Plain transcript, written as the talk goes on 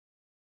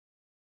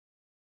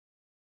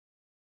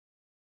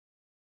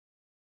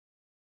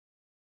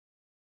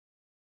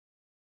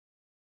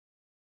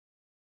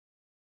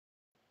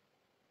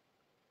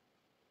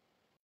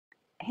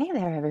Hey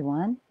there,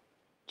 everyone.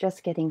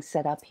 Just getting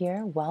set up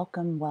here.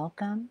 Welcome,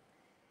 welcome.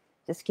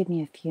 Just give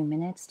me a few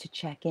minutes to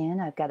check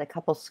in. I've got a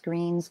couple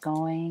screens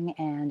going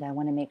and I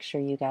want to make sure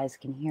you guys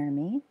can hear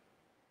me.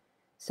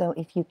 So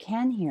if you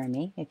can hear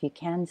me, if you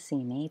can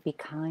see me, be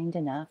kind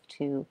enough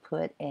to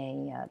put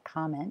a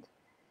comment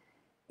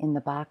in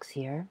the box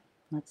here.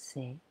 Let's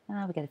see.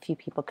 We've got a few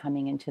people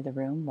coming into the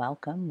room.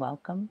 Welcome,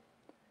 welcome.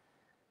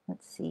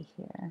 Let's see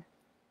here.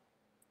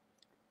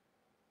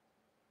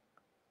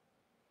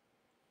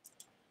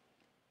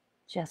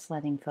 Just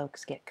letting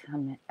folks get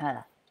into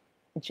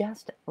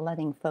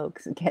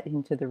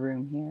the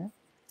room here.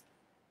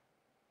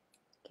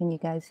 Can you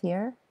guys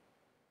hear?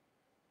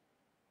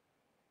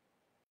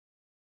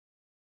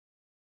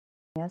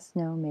 Yes,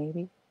 no,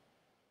 maybe,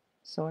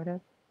 sort of.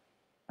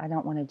 I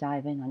don't want to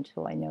dive in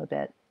until I know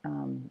that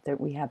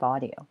that we have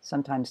audio.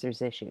 Sometimes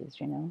there's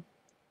issues, you know.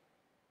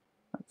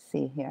 Let's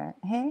see here.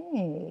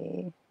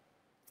 Hey,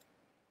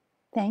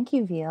 thank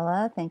you,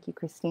 Viola. Thank you,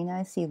 Christina.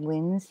 I see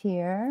Lynn's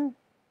here.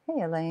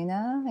 Hey,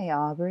 Elena. Hey,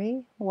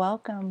 Aubrey.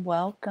 Welcome,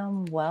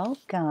 welcome,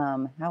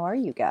 welcome. How are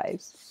you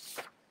guys?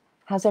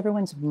 How's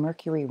everyone's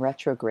Mercury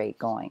retrograde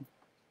going?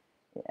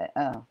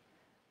 Oh,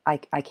 I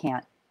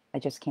can't. I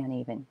just can't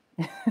even.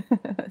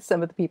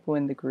 Some of the people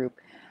in the group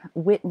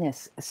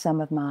witness some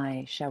of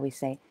my, shall we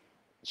say,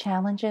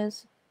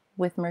 challenges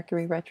with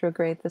Mercury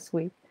retrograde this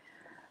week.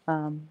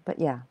 But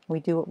yeah,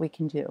 we do what we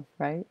can do,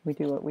 right? We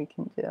do what we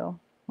can do.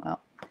 Well,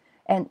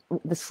 and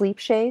the sleep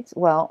shades,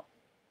 well,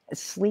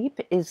 sleep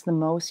is the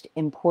most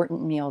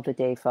important meal of the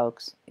day,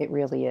 folks. It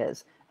really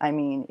is. I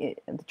mean,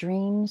 the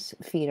dreams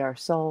feed our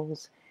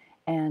souls,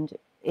 and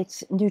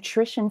it's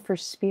nutrition for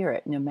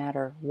spirit, no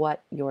matter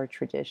what your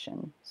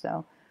tradition.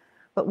 So,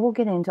 but we'll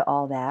get into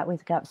all that.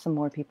 We've got some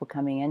more people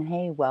coming in.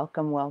 Hey,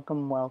 welcome,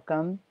 welcome,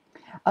 welcome.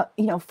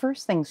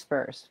 First things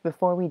first,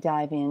 before we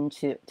dive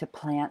into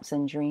plants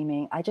and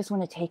dreaming, I just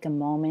want to take a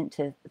moment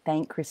to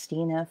thank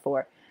Christina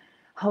for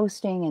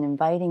hosting and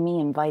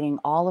inviting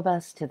all of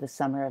us to the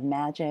Summer of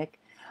Magic.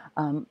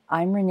 I'm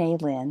Renee,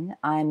 Lynn.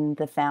 I'm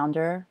the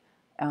founder.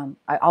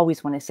 I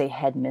always want to say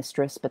head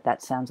mistress, but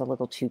that sounds a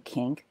little too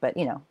kink. But,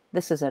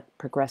 this is a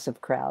progressive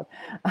crowd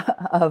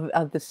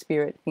of the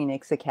Spirit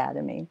Phoenix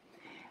Academy.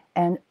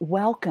 And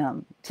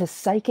welcome to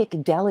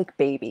Psychic-Delic,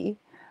 baby,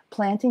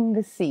 planting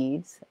the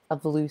seeds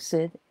of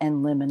lucid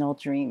and liminal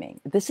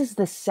dreaming. This is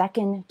the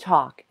second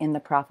talk in the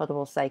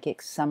Profitable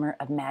Psychic Summer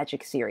of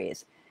Magic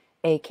series,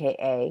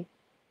 aka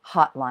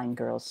Hotline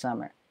Girls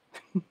Summer.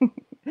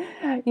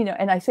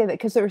 And I say that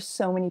because there are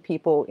so many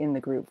people in the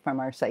group from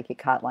our psychic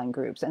hotline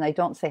groups, and I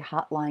don't say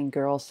Hotline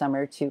Girls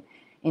Summer to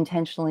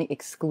intentionally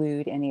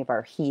exclude any of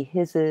our he,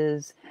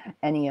 hises,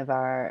 any of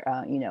our,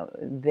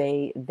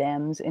 they,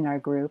 thems in our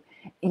group.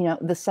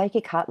 The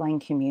psychic hotline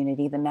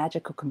community, the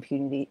magical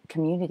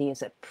community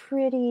is a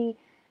pretty,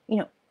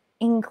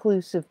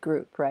 inclusive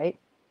group, right?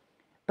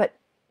 But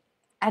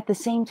at the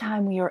same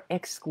time, we are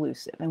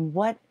exclusive. And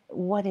what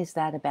is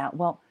that about?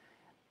 Well,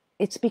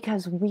 it's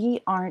because we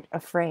aren't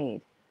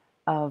afraid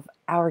of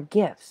our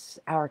gifts,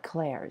 our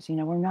clairs.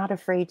 We're not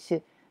afraid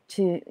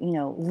to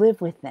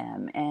live with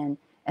them and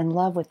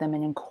love with them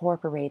and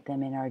incorporate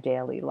them in our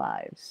daily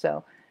lives.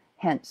 So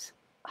hence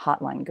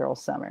Hotline Girl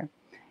Summer.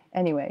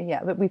 Anyway,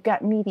 yeah, but we've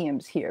got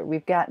mediums here.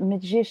 We've got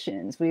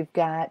magicians. We've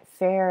got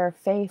fair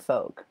fae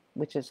folk,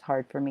 which is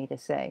hard for me to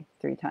say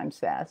 3 times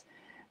fast.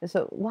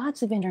 So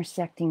lots of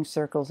intersecting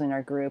circles in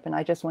our group. And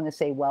I just want to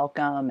say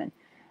welcome and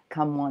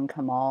come one,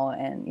 come all.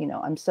 And,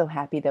 I'm so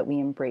happy that we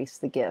embrace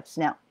the gifts.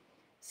 Now,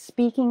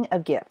 speaking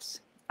of gifts,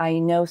 I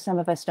know some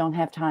of us don't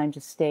have time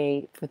to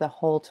stay for the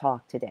whole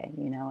talk today,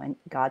 and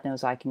God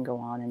knows I can go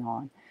on and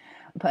on.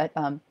 But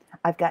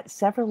I've got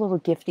several little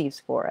gifties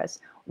for us,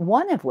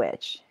 one of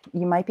which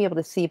you might be able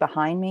to see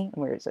behind me.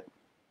 Where is it?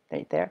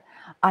 Right there.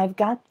 I've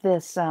got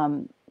this,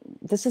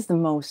 this is the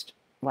most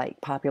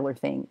popular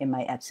thing in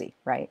my Etsy,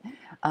 right?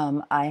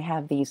 I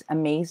have these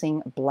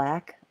amazing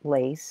black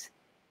lace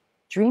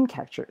dream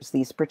catchers,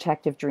 these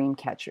protective dream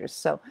catchers.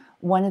 So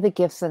one of the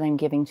gifts that I'm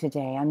giving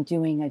today, I'm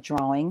doing a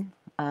drawing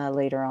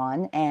later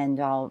on, and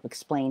I'll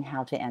explain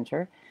how to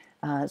enter.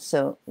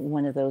 So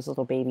one of those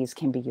little babies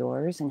can be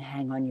yours and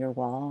hang on your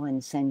wall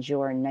and send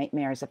your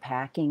nightmares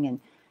a-packing and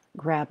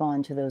grab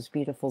onto those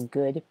beautiful,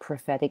 good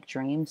prophetic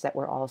dreams that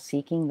we're all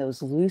seeking,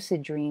 those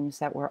lucid dreams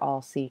that we're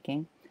all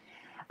seeking.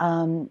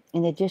 In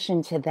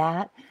addition to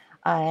that,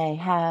 I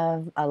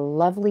have a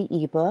lovely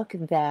ebook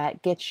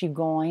that gets you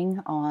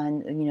going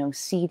on,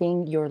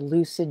 seeding your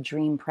lucid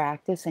dream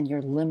practice and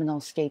your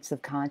liminal states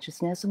of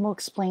consciousness. And we'll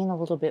explain a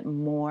little bit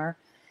more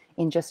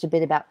in just a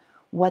bit about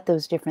what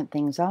those different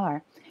things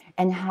are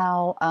and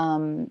how,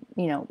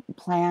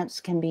 plants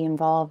can be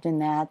involved in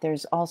that.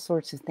 There's all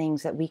sorts of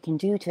things that we can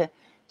do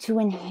to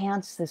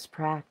enhance this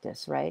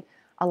practice, right?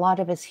 A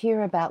lot of us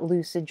hear about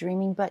lucid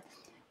dreaming, but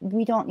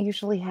we don't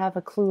usually have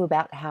a clue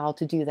about how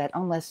to do that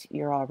unless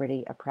you're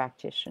already a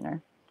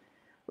practitioner.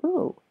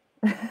 Ooh,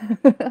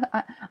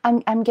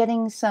 I'm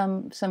getting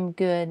some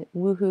good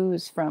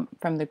woohoos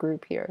from the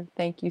group here.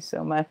 Thank you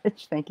so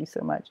much. Thank you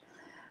so much.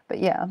 But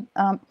yeah,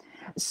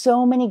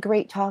 So many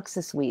great talks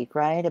this week,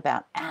 right?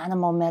 About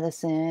animal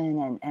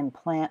medicine and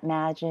plant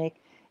magic.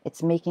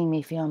 It's making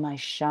me feel my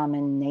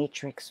shaman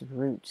matrix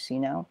roots, you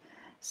know?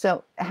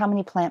 So, how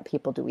many plant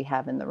people do we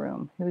have in the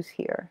room? Who's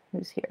here?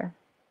 Who's here?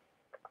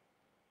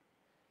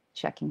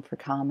 Checking for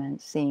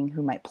comments, seeing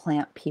who my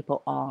plant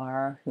people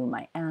are, who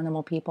my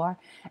animal people are.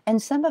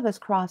 And some of us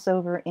cross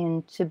over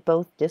into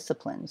both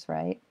disciplines,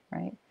 right?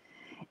 Right.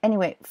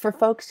 Anyway, for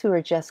folks who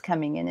are just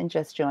coming in and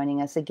just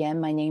joining us, again,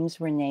 my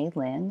name's Renee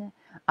Lynn.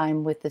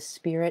 I'm with the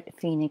Spirit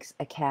Phoenix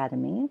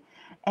Academy,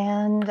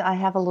 and I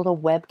have a little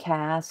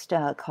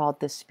webcast called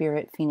the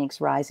Spirit Phoenix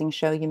Rising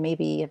Show. You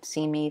maybe have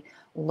seen me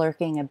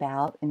lurking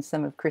about in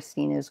some of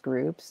Christina's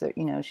groups.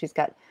 You know, she's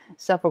got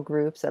several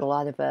groups that a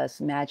lot of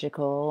us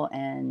magical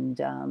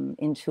and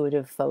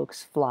intuitive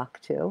folks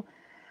flock to.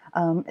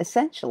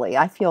 Essentially,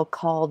 I feel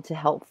called to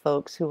help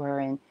folks who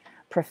are in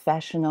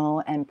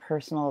professional and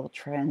personal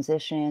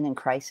transition and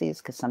crises,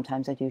 because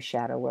sometimes I do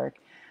shadow work.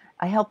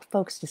 I help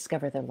folks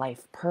discover their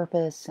life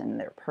purpose and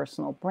their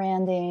personal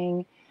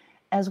branding,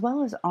 as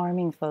well as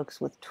arming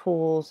folks with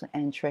tools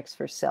and tricks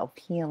for self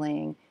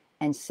healing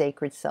and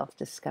sacred self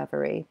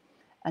discovery.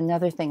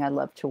 Another thing I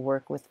love to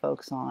work with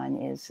folks on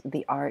is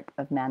the art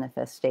of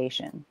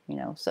manifestation, you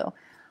know, so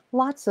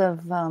lots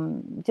of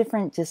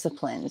different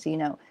disciplines, you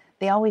know.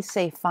 They always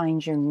say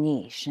find your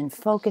niche and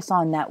focus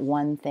on that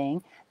one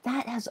thing.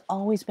 That has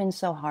always been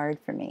so hard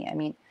for me. I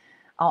mean,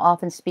 I'll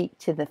often speak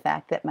to the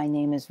fact that my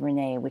name is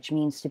Renee, which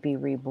means to be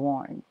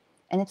reborn.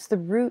 And it's the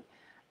root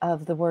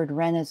of the word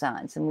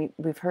Renaissance. And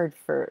we've heard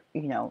for,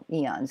 you know,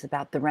 eons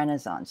about the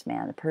Renaissance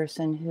man, a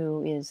person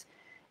who is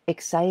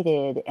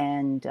excited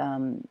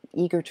and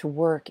eager to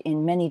work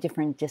in many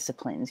different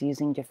disciplines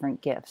using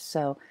different gifts.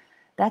 So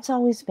that's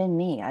always been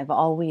me. I've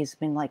always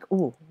been like,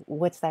 ooh,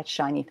 what's that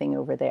shiny thing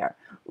over there?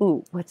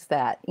 Ooh, what's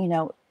that? You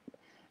know,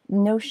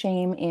 no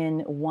shame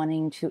in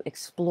wanting to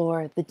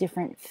explore the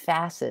different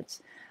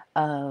facets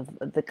of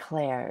the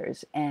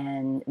clairs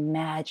and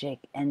magic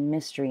and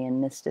mystery and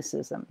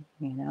mysticism,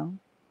 you know?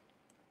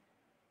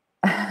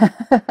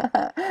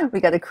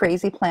 We got a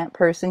crazy plant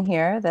person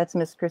here. That's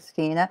Miss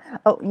Christina.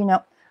 Oh, you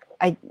know,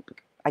 I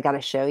I got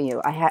to show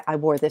you. I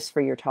wore this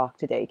for your talk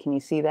today. Can you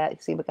see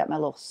that? See, we got my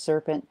little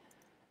serpent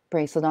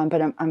bracelet on,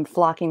 but I'm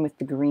flocking with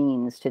the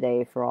greens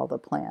today for all the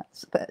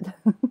plants. But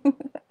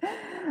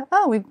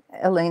oh, we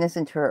Elena's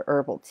into her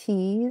herbal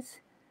teas.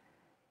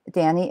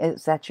 Danny,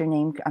 is that your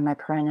name? Am I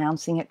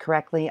pronouncing it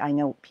correctly? I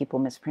know people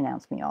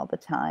mispronounce me all the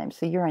time.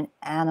 So you're an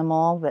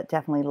animal, but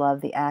definitely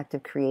love the act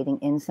of creating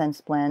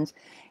incense blends.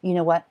 You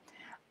know what?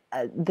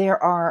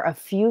 There are a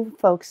few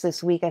folks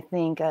this week, I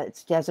think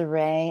it's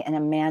Desiree and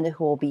Amanda,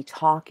 who will be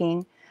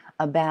talking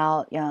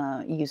about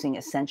using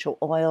essential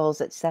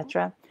oils,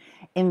 etc.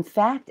 In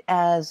fact,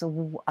 as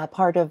a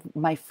part of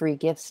my free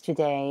gifts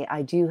today,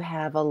 I do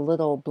have a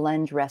little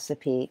blend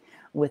recipe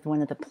with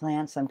one of the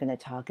plants I'm going to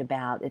talk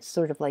about. It's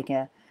sort of like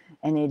an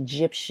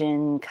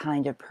Egyptian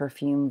kind of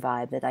perfume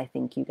vibe that I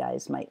think you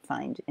guys might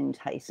find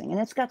enticing. And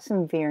it's got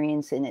some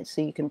variants in it,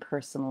 so you can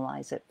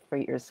personalize it for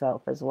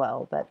yourself as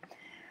well. But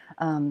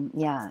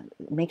yeah,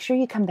 make sure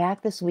you come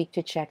back this week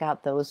to check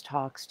out those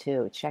talks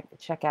too.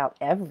 Check out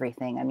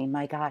everything. I mean,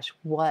 my gosh,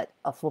 what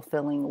a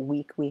fulfilling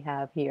week we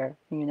have here,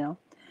 you know?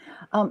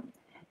 Um,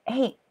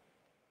 hey,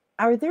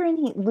 are there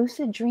any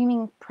lucid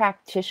dreaming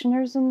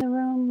practitioners in the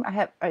room?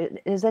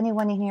 Is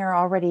anyone in here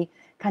already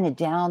kind of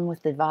down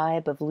with the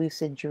vibe of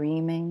lucid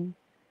dreaming?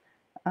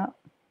 Oh,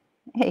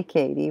 hey,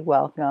 Katie,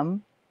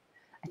 welcome.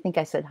 I think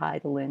I said hi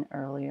to Lynn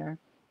earlier,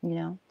 you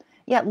know?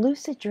 Yeah,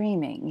 lucid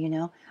dreaming, you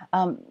know?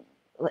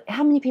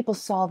 How many people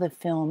saw the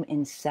film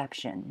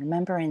Inception?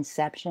 Remember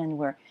Inception,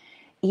 where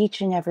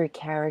each and every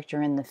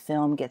character in the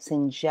film gets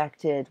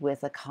injected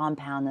with a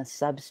compound, a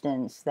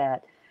substance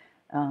that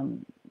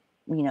um,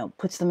 you know,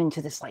 puts them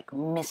into this like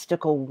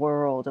mystical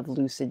world of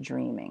lucid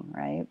dreaming,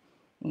 right?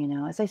 You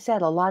know, as I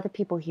said, a lot of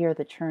people hear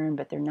the term,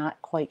 but they're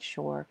not quite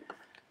sure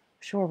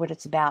what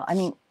it's about. I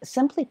mean,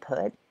 simply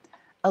put,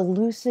 a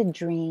lucid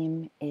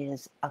dream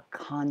is a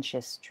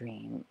conscious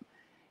dream.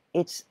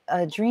 It's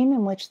a dream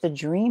in which the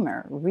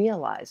dreamer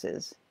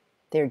realizes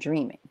they're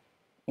dreaming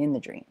in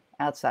the dream,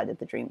 outside of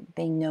the dream.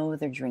 They know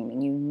they're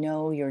dreaming. You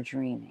know you're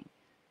dreaming.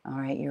 All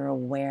right, you're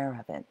aware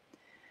of it.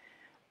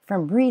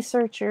 From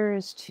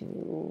researchers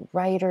to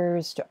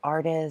writers to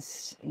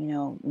artists, you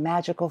know,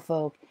 magical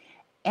folk,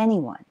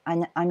 anyone,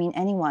 I mean,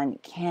 anyone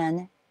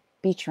can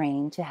be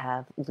trained to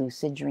have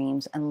lucid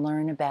dreams and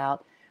learn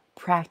about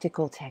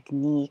practical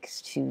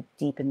techniques to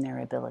deepen their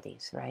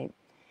abilities, right?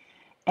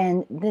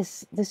 And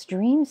this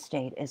dream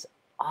state is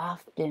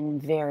often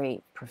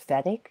very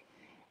prophetic.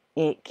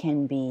 It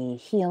can be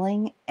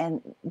healing,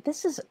 and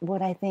this is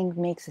what I think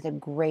makes it a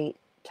great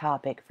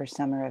topic for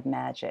Summer of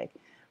Magic,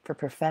 for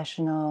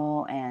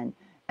professional and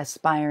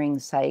aspiring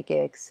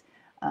psychics,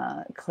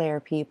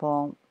 clair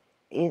people.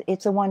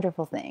 It's a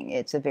wonderful thing.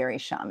 It's a very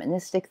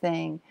shamanistic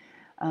thing.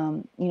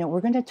 You know,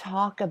 we're going to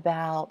talk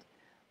about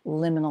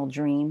liminal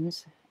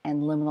dreams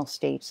and liminal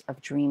states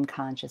of dream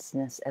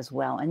consciousness as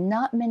well. And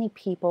not many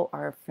people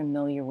are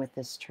familiar with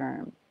this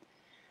term.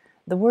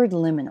 The word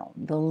liminal,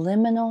 the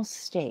liminal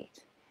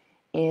state,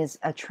 is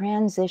a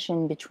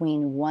transition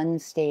between one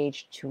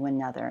stage to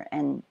another.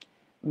 And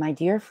my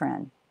dear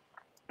friend,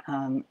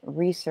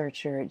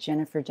 researcher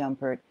Jennifer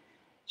Dumpert,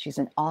 she's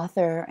an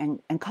author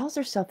and calls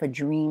herself a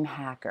dream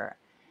hacker.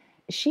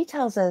 She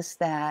tells us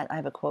that, I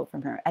have a quote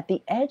from her, at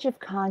the edge of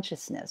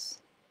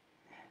consciousness,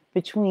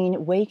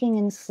 between waking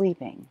and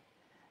sleeping,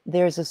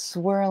 there's a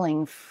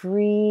swirling,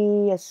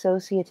 free,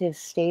 associative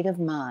state of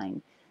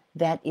mind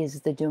that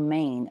is the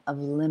domain of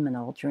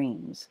liminal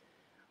dreams.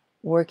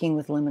 Working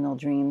with liminal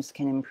dreams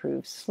can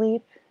improve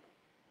sleep,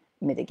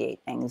 mitigate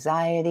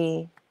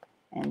anxiety,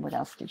 and what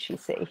else did she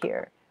say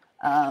here?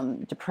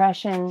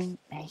 Depression,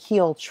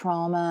 heal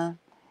trauma,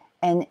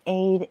 and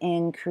aid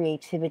in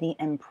creativity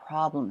and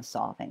problem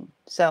solving.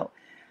 So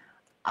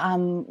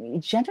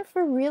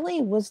Jennifer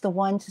really was the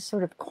one to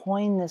sort of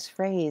coin this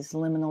phrase,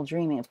 liminal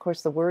dreaming. Of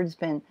course, the word's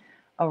been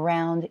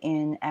around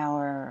in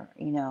our,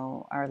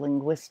 our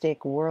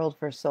linguistic world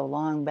for so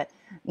long, but,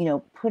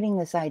 putting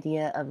this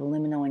idea of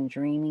liminal and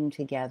dreaming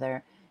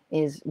together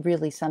is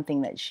really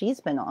something that she's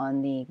been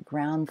on the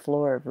ground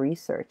floor of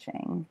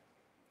researching.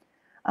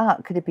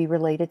 Could it be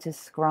related to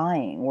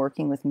scrying,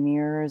 working with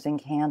mirrors and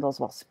candles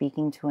while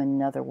speaking to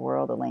another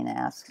world? Elena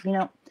asks.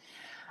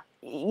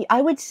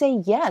 I would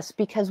say yes,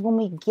 because when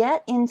we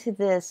get into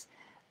this,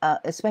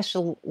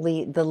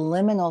 especially the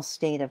liminal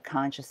state of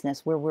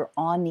consciousness where we're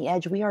on the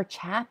edge, we are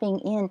tapping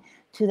in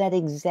to that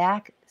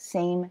exact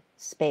same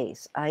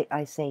space.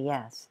 I say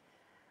yes.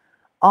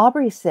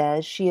 Aubrey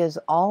says she has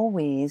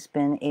always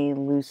been a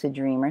lucid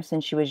dreamer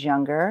since she was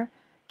younger.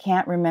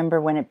 Can't remember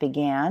when it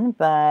began,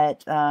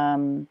 but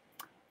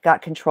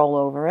got control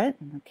over it.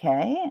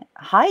 Okay.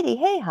 Heidi.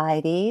 Hey,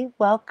 Heidi.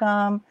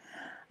 Welcome.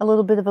 A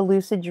little bit of a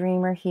lucid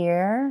dreamer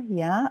here.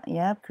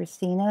 Yeah.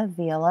 Christina,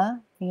 Vila,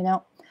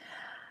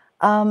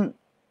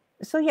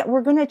 So yeah,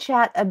 we're going to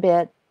chat a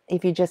bit,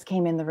 if you just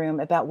came in the room,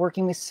 about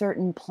working with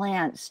certain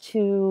plants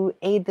to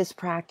aid this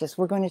practice.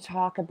 We're going to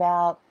talk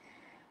about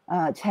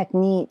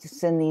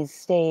techniques in these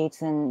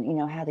states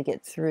and, how to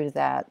get through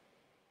that,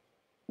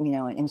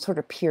 and sort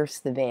of pierce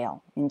the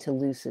veil into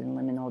lucid and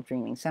liminal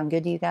dreaming. Sound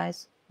good to you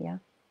guys? Yeah,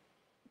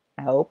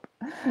 I hope.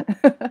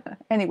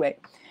 Anyway,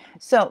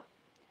 so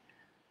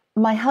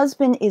my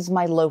husband is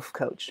my loaf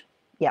coach.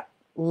 Yeah,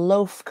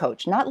 loaf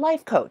coach, not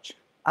life coach.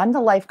 I'm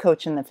the life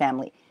coach in the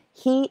family.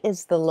 He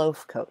is the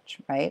loaf coach,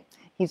 right?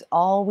 He's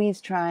always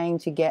trying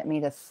to get me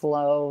to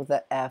slow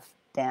the F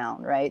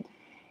down, right?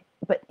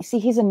 But see,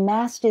 he's a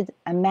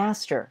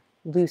master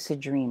lucid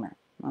dreamer,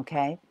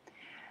 okay?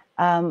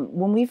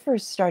 When we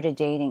first started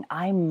dating,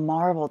 I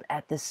marveled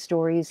at the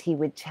stories he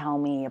would tell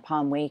me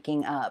upon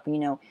waking up.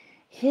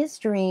 His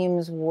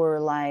dreams were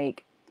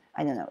like,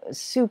 I don't know,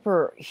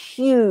 super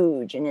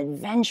huge and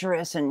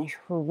adventurous and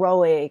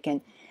heroic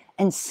and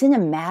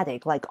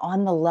cinematic, like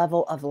on the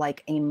level of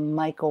like a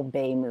Michael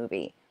Bay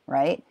movie,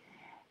 right?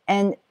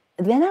 And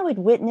then I would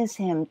witness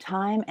him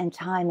time and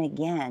time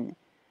again,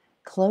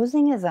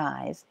 closing his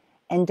eyes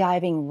and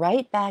diving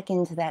right back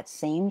into that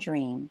same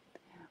dream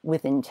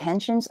with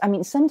intentions. I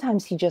mean,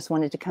 sometimes he just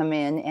wanted to come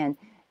in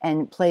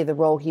and play the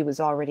role he was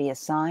already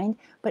assigned,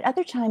 but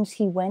other times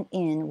he went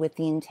in with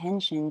the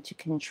intention to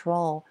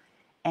control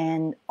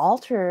and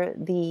alter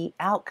the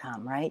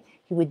outcome, right?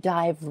 He would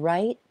dive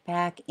right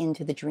back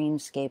into the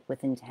dreamscape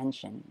with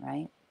intention,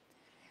 right?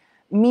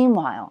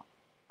 Meanwhile,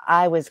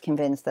 I was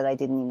convinced that I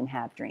didn't even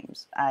have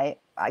dreams. I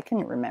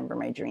couldn't remember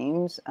my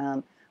dreams.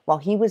 While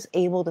he was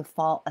able to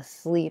fall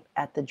asleep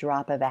at the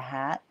drop of a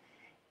hat,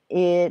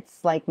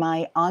 it's like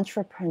my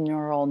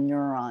entrepreneurial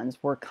neurons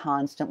were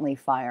constantly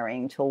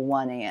firing till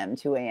 1 a.m.,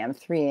 2 a.m.,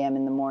 3 a.m.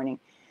 in the morning,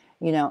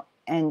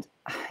 and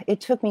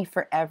it took me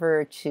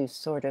forever to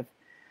sort of,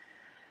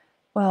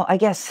 well, I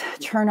guess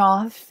turn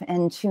off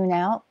and tune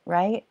out,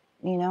 right?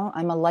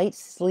 I'm a light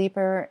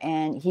sleeper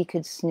and he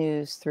could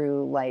snooze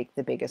through like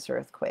the biggest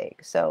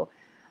earthquake. So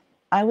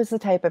I was the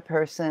type of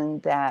person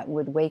that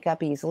would wake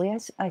up easily.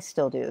 I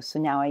still do. So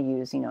now I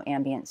use,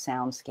 ambient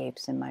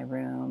soundscapes in my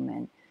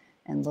room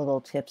and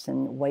little tips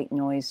and white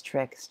noise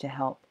tricks to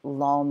help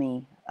lull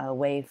me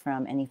away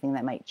from anything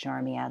that might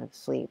jar me out of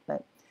sleep.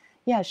 But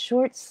yeah,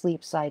 short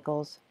sleep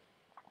cycles,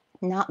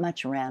 not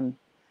much REM.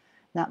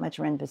 Not much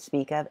REM to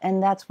speak of.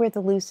 And that's where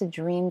the lucid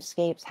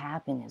dreamscapes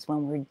happen, is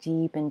when we're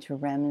deep into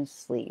REM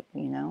sleep,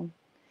 And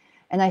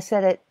I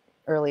said it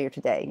earlier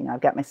today, I've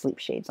got my sleep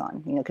shades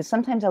on, because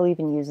sometimes I'll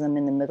even use them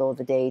in the middle of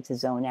the day to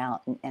zone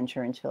out and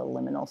enter into a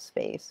liminal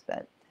space.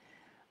 But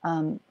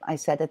I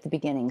said at the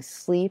beginning,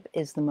 sleep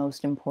is the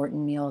most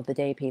important meal of the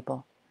day,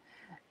 people,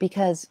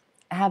 because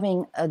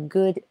having a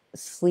good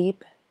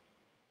sleep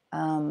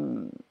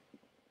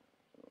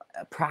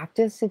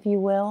practice, if you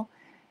will,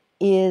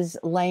 is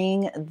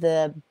laying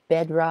the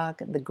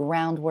bedrock, the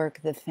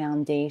groundwork, the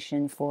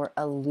foundation for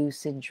a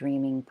lucid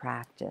dreaming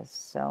practice.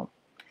 So,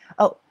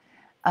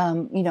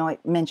 I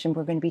mentioned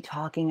we're going to be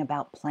talking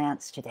about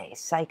plants today,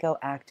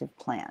 psychoactive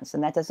plants,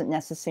 and that doesn't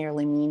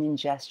necessarily mean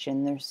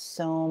ingestion. There's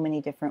so many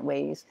different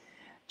ways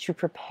to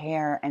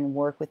prepare and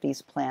work with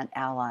these plant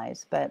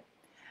allies. But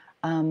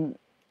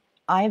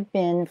I've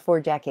been for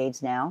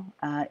decades now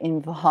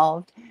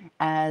involved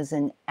as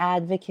an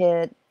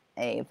advocate,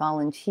 a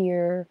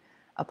volunteer,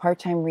 a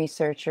part-time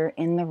researcher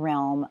in the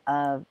realm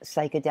of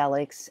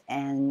psychedelics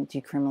and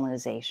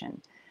decriminalization.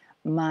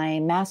 My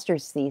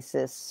master's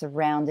thesis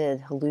surrounded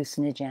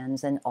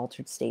hallucinogens and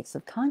altered states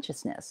of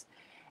consciousness.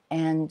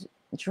 And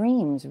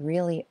dreams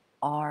really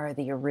are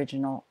the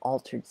original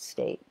altered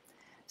state.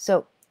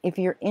 So if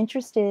you're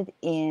interested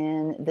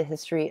in the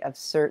history of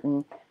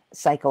certain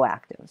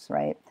psychoactives,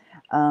 right?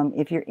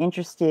 If you're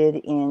interested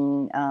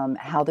in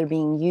how they're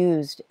being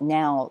used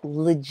now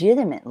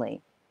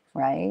legitimately,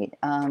 right?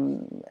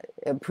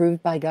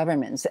 Approved by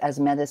governments as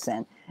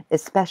medicine,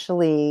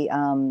 especially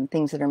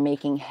things that are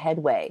making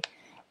headway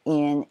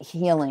in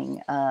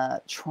healing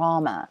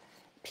trauma,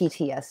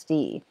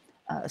 PTSD,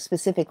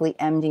 specifically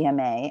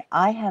MDMA.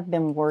 I have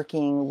been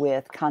working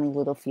with Connie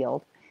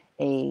Littlefield,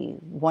 a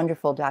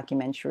wonderful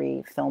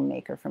documentary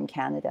filmmaker from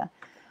Canada,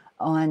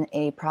 on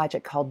a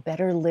project called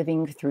Better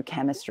Living Through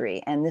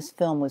Chemistry. And this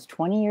film was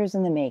 20 years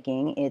in the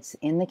making. It's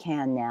in the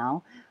can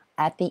now.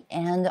 At the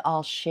end,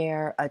 I'll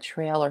share a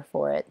trailer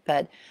for it.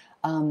 But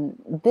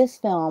this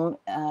film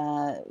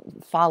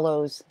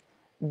follows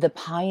the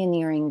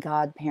pioneering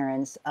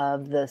godparents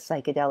of the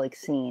psychedelic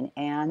scene,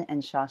 Anne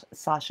and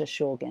Sasha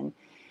Shulgin.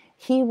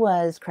 He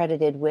was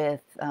credited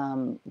with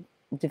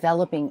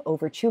developing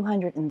over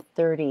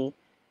 230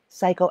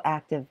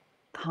 psychoactive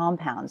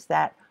compounds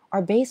that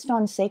are based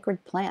on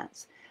sacred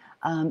plants.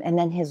 And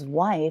then his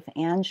wife,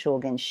 Anne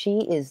Shulgin,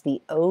 she is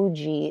the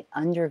OG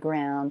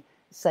underground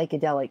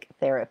psychedelic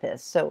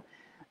therapist. So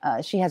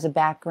she has a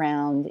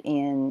background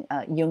in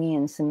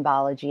Jungian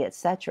symbology,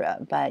 etc.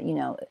 But, you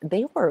know,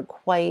 they were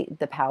quite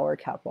the power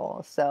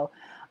couple. So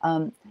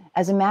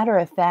as a matter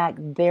of fact,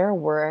 their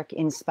work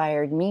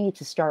inspired me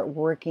to start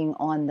working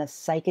on the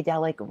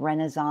Psychedelic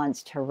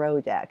Renaissance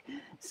Tarot deck.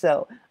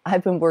 So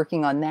I've been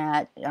working on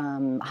that,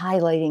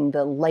 highlighting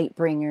the light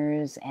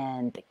bringers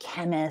and the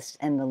chemists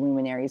and the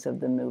luminaries of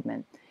the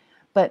movement.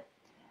 But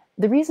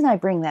the reason I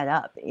bring that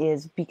up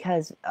is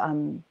because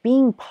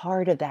being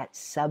part of that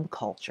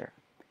subculture,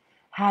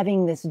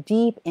 having this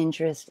deep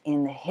interest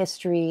in the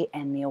history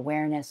and the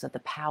awareness of the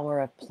power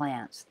of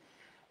plants,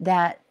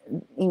 that,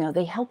 you know,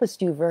 they help us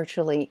do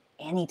virtually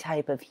any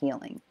type of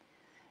healing.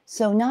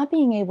 So not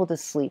being able to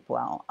sleep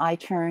well, I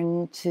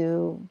turned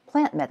to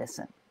plant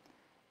medicine,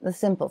 the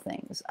simple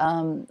things.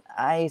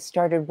 I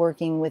started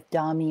working with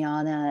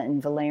Damiana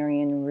and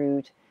valerian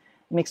root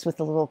mixed with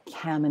a little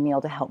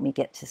chamomile to help me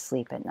get to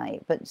sleep at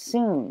night. But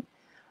soon,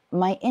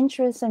 my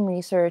interest and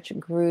research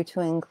grew to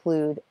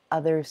include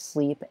other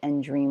sleep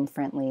and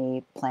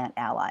dream-friendly plant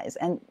allies.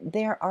 And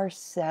there are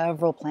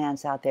several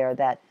plants out there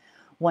that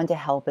want to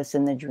help us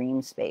in the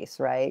dream space,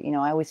 right? You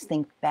know, I always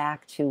think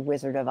back to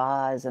Wizard of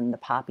Oz and the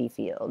poppy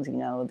fields. You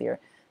know,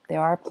 there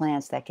are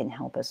plants that can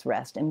help us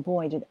rest. And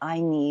boy, did I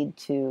need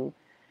to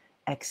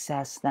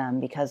access them,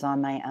 because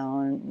on my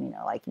own, you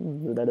know, like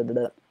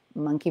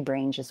monkey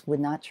brain just would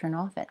not turn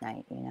off at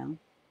night, you know?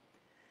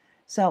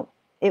 So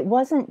it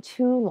wasn't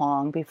too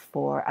long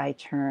before I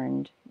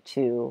turned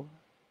to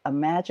a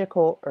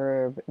magical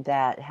herb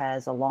that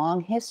has a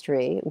long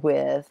history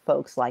with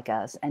folks like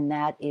us, and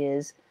that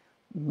is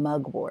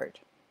mugwort,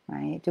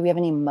 right? Do we have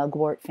any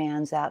mugwort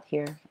fans out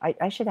here?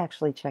 I should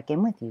actually check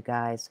in with you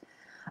guys.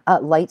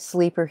 Light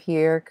sleeper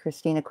here,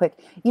 Christina, quick.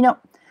 You know,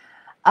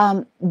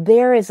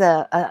 there is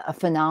a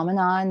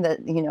phenomenon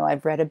that, you know,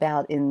 I've read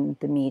about in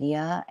the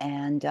media,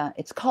 and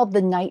it's called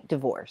the night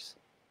divorce.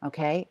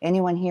 Okay,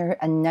 anyone here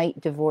a night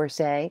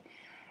divorcee?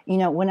 You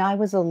know, when I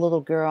was a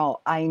little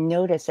girl, I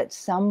noticed at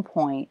some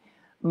point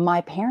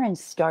my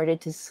parents started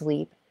to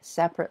sleep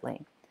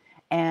separately.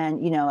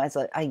 And, you know, as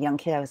a young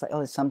kid, I was like,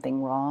 oh, is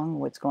something wrong?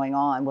 What's going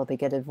on? Will they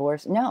get a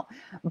divorce? No,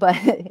 but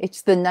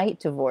it's the night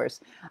divorce.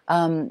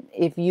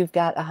 If you've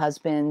got a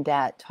husband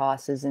that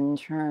tosses and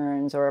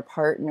turns, or a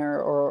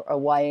partner or a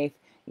wife,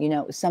 you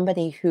know,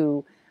 somebody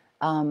who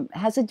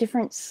has a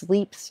different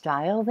sleep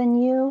style than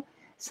you,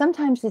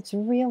 sometimes it's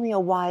really a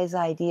wise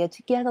idea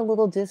to get a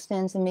little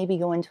distance and maybe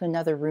go into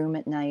another room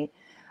at night.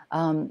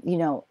 You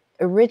know,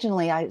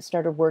 originally I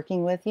started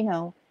working with, you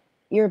know,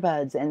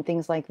 earbuds and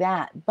things like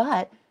that,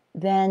 but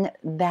then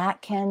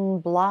that can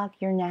block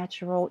your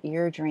natural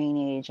ear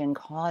drainage and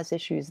cause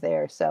issues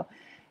there. So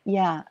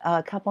yeah,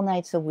 a couple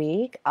nights a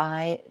week,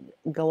 I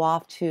go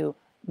off to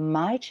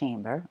my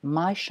chamber,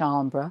 my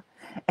chambre,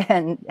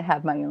 and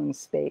have my own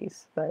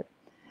space. But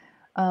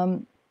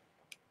um,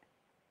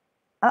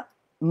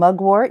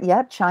 mugwort,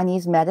 yep,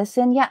 Chinese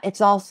medicine. Yeah, it's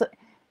also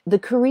the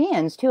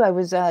Koreans too. I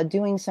was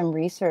doing some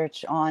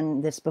research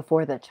on this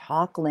before the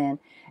talk, Lynn,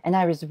 and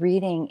I was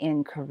reading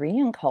in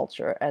Korean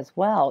culture as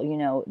well. You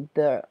know,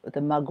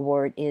 the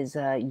mugwort is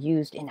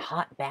used in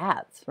hot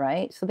baths,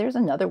 right? So there's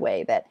another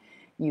way that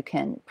you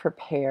can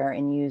prepare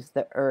and use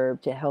the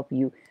herb to help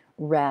you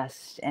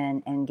rest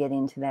and get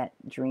into that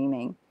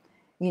dreaming.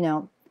 You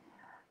know,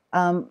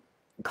 um,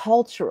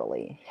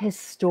 culturally,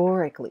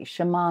 historically,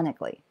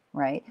 shamanically,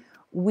 right?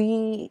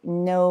 We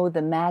know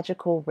the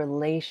magical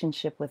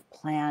relationship with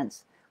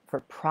plants for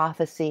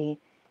prophecy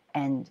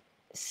and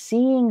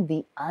seeing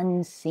the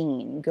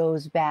unseen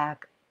goes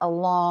back a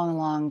long,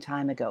 long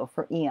time ago,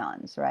 for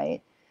eons,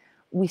 right?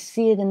 We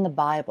see it in the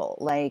Bible,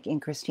 like in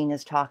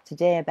Christina's talk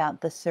today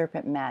about the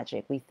serpent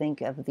magic. We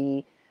think of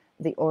the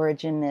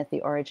origin myth,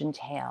 the origin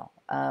tale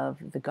of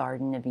the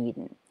Garden of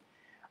Eden.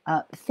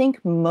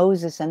 Think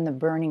Moses and the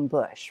burning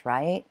bush,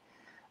 right?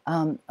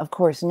 Of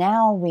course,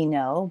 now we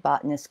know,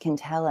 botanists can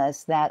tell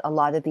us that a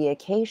lot of the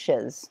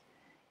acacias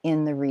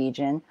in the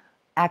region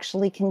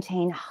actually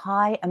contain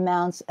high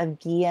amounts of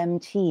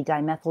DMT,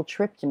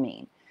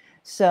 dimethyltryptamine.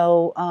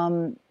 So,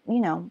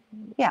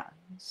 yeah.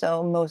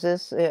 So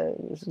Moses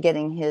is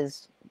getting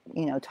his,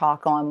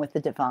 talk on with the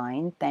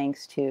divine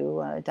thanks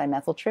to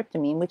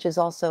dimethyltryptamine, which is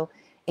also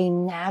a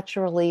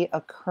naturally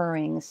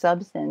occurring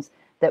substance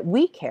that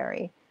we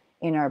carry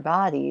in our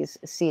bodies,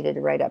 seated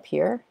right up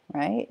here,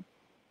 right?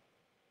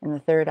 In the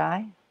third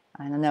eye.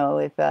 I don't know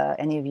if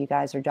any of you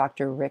guys are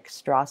Dr. Rick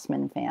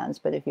Strassman fans,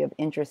 but if you have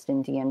interest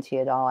in DMT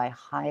at all, I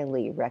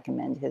highly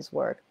recommend his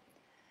work.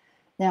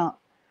 Now,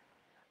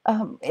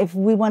 if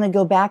we want to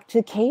go back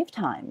to cave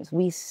times,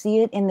 we see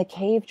it in the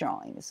cave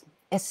drawings,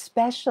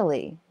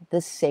 especially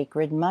the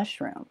sacred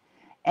mushroom.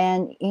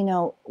 And,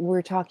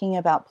 we're talking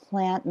about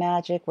plant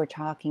magic, we're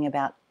talking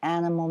about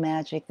animal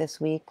magic this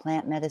week,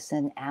 plant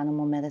medicine,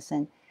 animal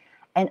medicine.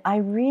 And I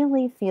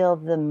really feel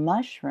the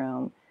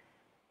mushroom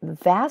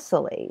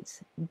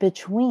vacillates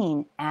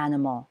between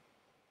animal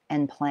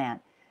and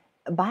plant.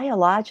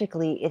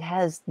 Biologically, it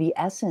has the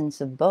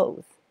essence of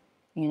both,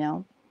 you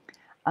know.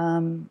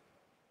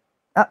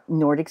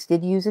 Nordics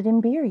did use it in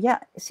beer. Yeah.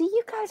 See,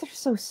 you guys are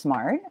so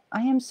smart.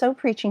 I am so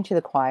preaching to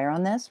the choir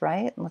on this,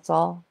 right? Let's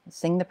all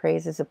sing the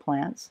praises of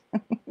plants.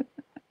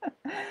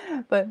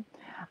 But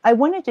I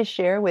wanted to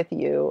share with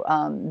you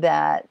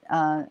that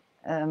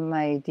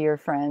my dear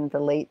friend, the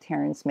late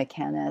Terence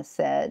McKenna,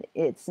 said,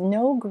 it's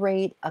no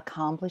great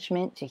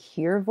accomplishment to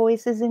hear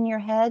voices in your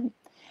head.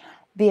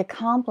 The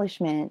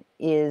accomplishment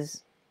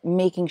is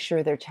making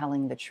sure they're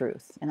telling the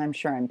truth. And I'm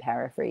sure I'm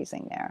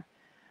paraphrasing there.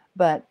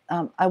 But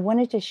I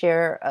wanted to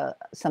share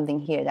something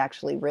he had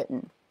actually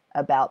written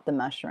about the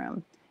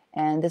mushroom.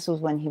 And this was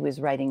when he was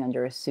writing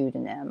under a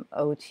pseudonym,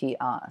 O.T.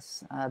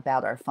 Oss,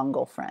 about our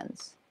fungal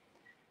friends.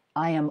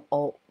 I am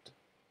old,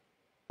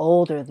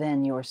 older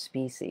than your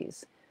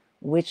species,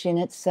 which in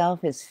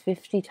itself is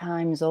 50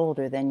 times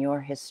older than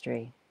your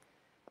history.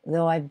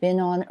 Though I've been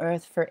on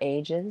Earth for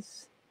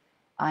ages,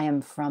 I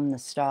am from the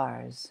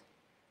stars.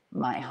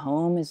 My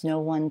home is no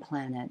one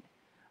planet,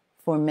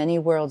 for many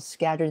worlds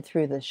scattered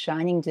through the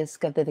shining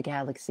disk of the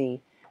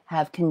galaxy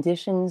have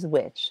conditions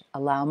which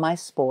allow my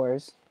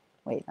spores,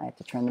 wait, I have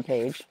to turn the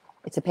page.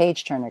 It's a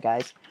page turner,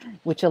 guys,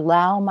 which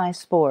allow my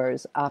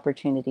spores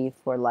opportunity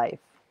for life.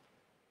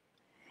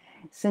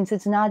 Since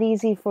it's not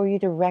easy for you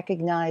to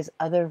recognize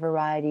other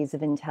varieties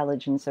of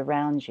intelligence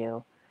around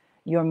you,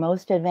 your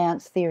most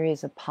advanced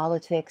theories of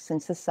politics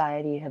and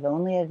society have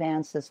only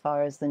advanced as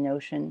far as the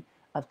notion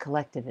of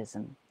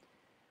collectivism.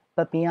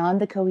 But beyond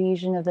the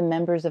cohesion of the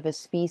members of a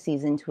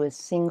species into a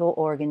single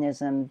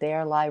organism,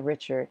 there lie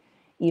richer,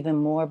 even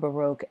more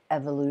baroque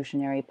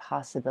evolutionary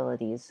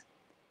possibilities.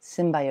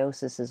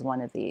 Symbiosis is one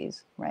of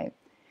these, right?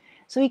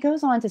 So he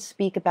goes on to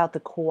speak about the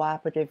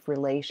cooperative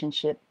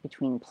relationship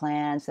between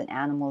plants and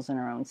animals in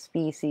our own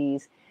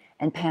species,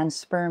 and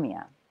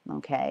panspermia,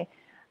 okay?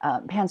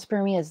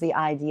 Panspermia is the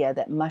idea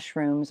that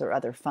mushrooms or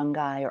other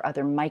fungi or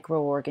other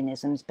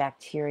microorganisms,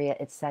 bacteria,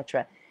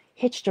 etc.,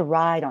 hitched a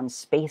ride on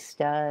space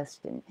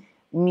dust and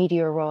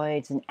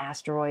meteoroids and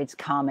asteroids,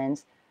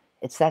 comets,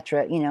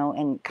 etc.,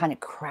 and kind of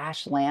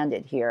crash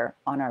landed here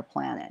on our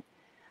planet.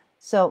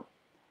 So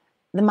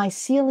the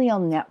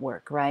mycelial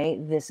network, right?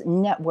 This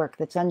network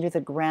that's under the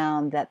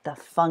ground that the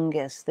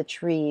fungus, the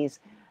trees,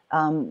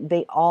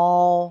 they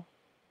all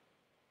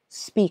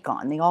speak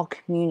on, they all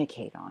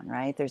communicate on,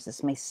 right? There's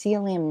this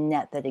mycelium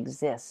net that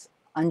exists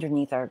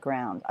underneath our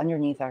ground,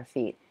 underneath our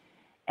feet.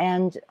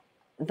 And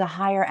the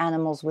higher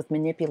animals with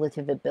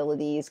manipulative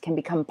abilities can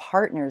become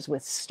partners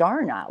with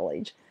star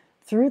knowledge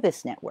through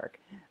this network,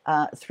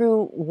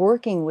 through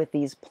working with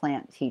these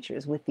plant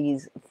teachers, with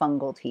these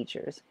fungal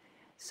teachers.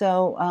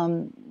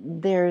 So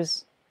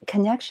there's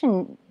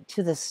connection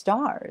to the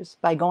stars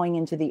by going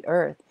into the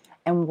earth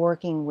and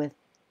working with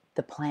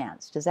the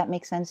plants. Does that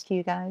make sense to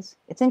you guys?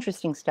 It's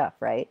interesting stuff,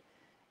 right?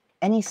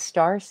 Any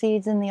star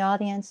seeds in the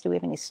audience? Do we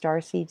have any star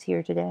seeds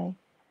here today?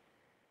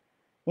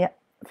 Yep.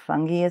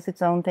 Fungi is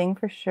its own thing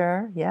for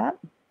sure. Yep.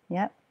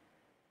 Yep.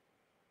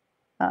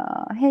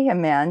 Hey,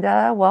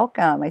 Amanda,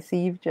 welcome. I see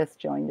you've just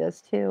joined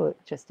us too,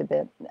 just a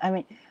bit.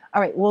 All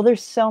right. Well,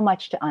 there's so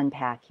much to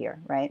unpack here,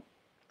 right?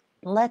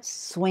 Let's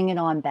swing it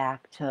on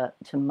back to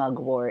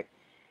mugwort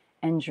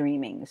and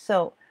dreaming.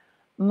 So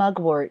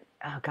mugwort,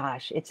 oh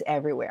gosh, it's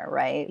everywhere,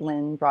 right?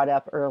 Lynn brought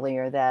up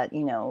earlier that,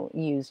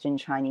 used in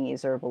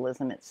Chinese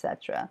herbalism,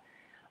 etc.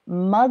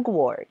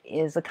 Mugwort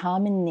is a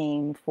common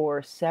name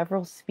for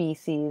several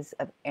species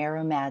of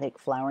aromatic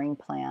flowering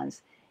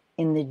plants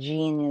in the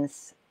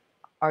genus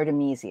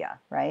Artemisia,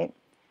 right?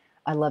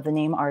 I love the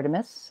name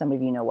Artemis. Some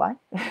of you know why.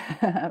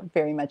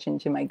 Very much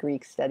into my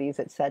Greek studies,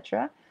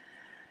 etc.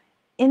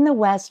 In the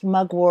West,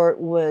 mugwort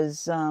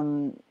was,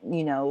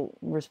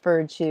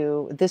 referred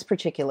to this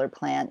particular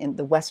plant in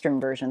the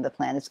Western version of the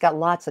plant. It's got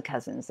lots of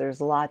cousins.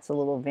 There's lots of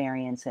little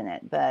variants in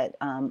it, but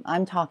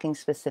I'm talking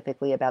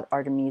specifically about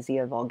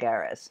Artemisia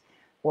vulgaris,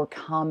 or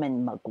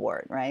common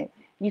mugwort, right?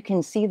 You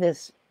can see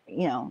this,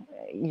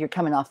 you're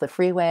coming off the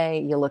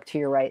freeway, you look to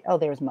your right, oh,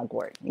 there's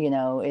mugwort.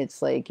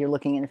 It's like you're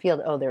looking in a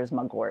field, oh, there's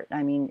mugwort.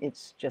 I mean,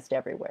 it's just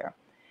everywhere.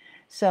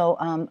 So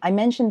I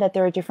mentioned that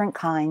there are different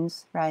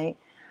kinds, right?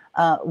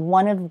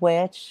 One of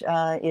which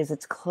is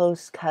its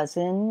close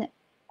cousin,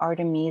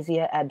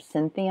 Artemisia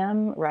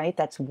absinthium, right?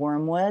 That's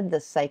wormwood, the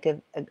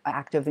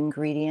psychoactive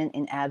ingredient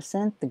in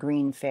absinthe, the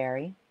green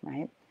fairy,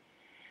 right?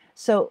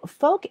 So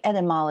folk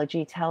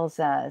etymology tells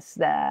us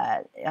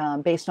that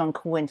based on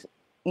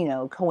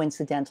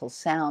coincidental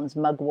sounds,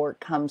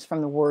 mugwort comes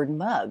from the word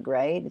mug,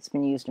 right? It's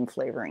been used in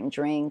flavoring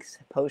drinks,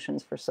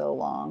 potions for so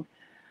long.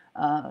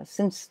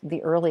 Since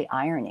the early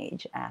Iron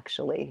Age,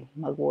 actually,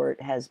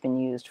 mugwort has been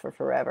used for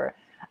forever.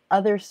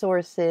 Other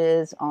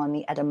sources on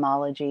the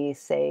etymology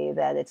say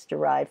that it's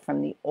derived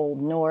from the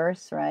Old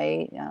Norse,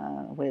 right?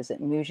 What is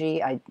it,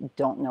 mugi? I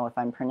don't know if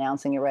I'm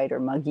pronouncing it right, or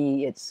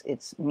muggi.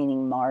 It's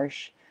meaning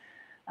marsh.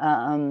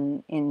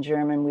 In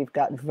German, we've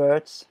got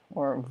Wurz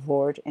or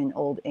Wort in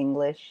Old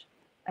English,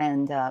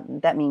 and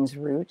that means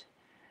root.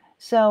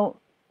 So,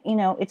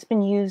 it's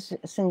been used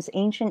since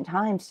ancient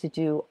times to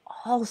do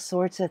all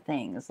sorts of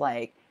things,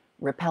 like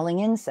repelling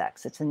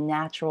insects. It's a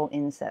natural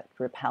insect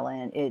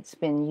repellent. It's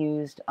been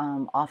used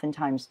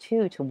oftentimes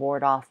too to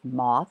ward off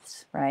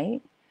moths,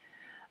 right?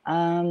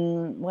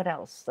 What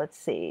else? Let's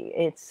see.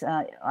 It's,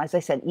 as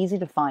I said, easy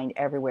to find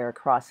everywhere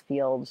across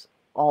fields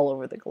all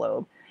over the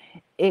globe.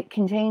 It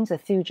contains a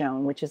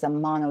thujone, which is a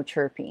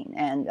monoterpene,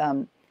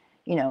 and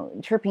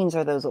terpenes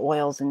are those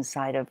oils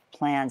inside of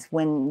plants.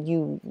 When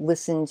you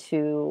listen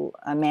to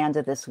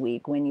Amanda this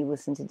week, when you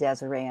listen to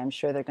Desiree, I'm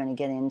sure they're going to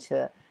get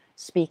into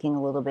speaking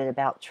a little bit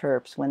about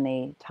terps when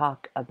they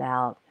talk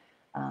about,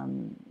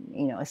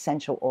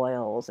 essential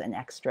oils and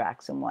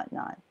extracts and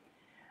whatnot.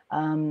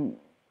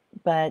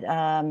 But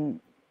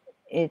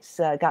it's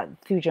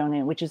got thujone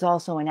in it, which is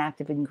also an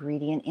active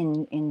ingredient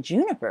in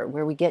juniper,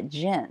 where we get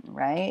gin,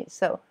 right?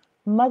 So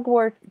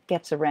mugwort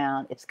gets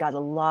around. It's got a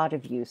lot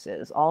of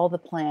uses. All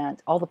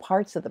the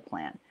parts of the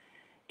plant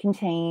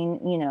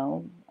contain,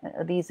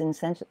 these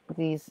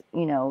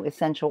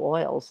essential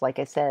oils, like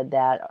I said,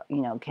 that,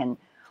 can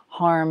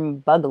harm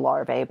bug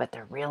larvae, but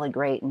they're really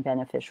great and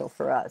beneficial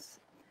for us.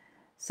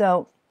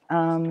 So,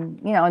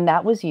 and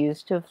that was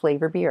used to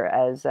flavor beer,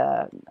 as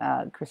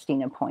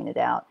Christina pointed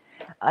out.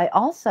 I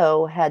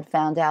also had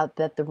found out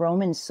that the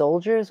Roman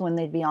soldiers, when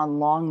they'd be on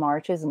long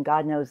marches, and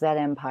God knows that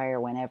empire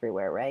went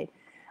everywhere, right?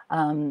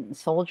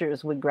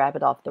 Soldiers would grab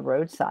it off the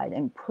roadside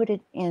and put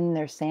it in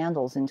their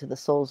sandals into the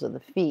soles of the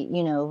feet.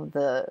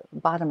 The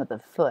bottom of the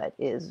foot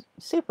is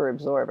super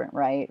absorbent,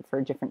 right,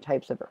 for different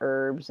types of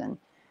herbs and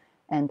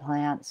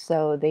plants.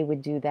 So they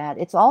would do that.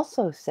 It's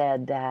also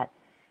said that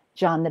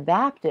John the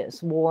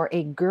Baptist wore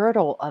a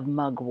girdle of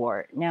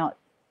mugwort. Now,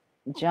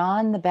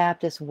 John the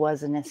Baptist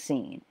was an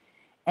Essene,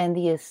 and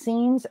the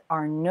Essenes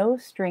are no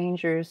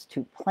strangers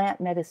to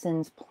plant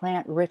medicines,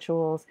 plant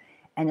rituals,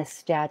 and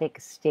ecstatic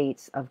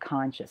states of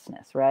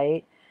consciousness,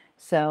 right?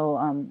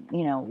 So,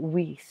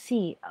 we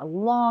see a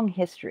long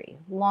history,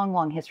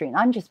 long history, and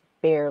I'm just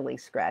barely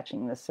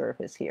scratching the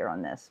surface here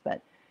on this,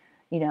 but,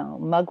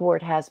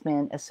 mugwort has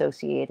been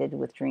associated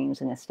with dreams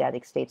and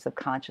ecstatic states of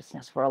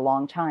consciousness for a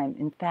long time.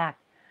 In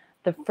fact,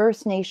 the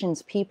First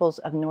Nations peoples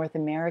of North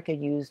America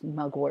used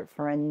mugwort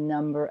for a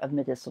number of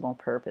medicinal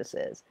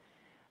purposes.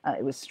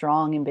 It was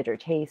strong and bitter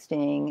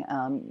tasting.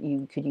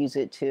 You could use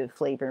it to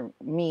flavor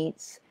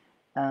meats.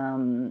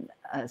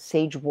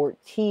 Sagewort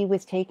tea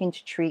was taken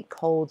to treat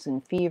colds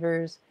and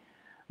fevers.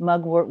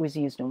 Mugwort was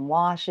used in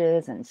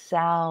washes and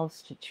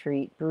salves to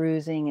treat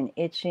bruising and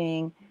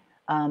itching.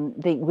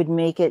 They would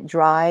make it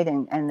dried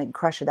and then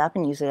crush it up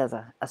and use it as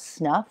a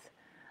snuff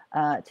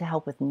to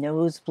help with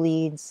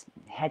nosebleeds,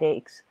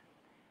 headaches.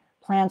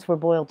 Plants were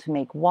boiled to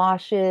make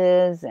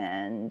washes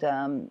and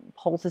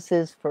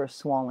poultices for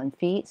swollen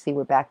feet. See,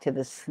 we're back to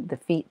the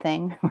feet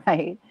thing,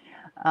 right?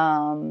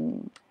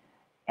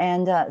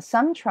 And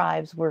some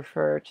tribes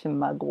refer to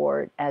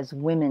mugwort as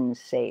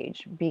women's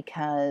sage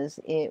because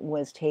it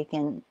was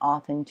taken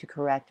often to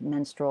correct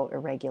menstrual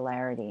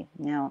irregularity.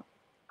 Now,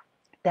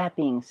 that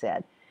being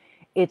said,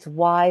 it's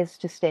wise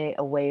to stay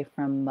away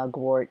from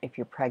mugwort if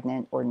you're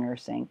pregnant or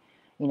nursing.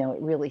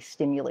 It really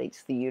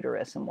stimulates the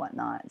uterus and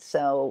whatnot.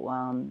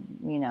 So,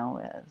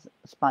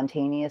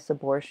 spontaneous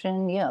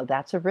abortion,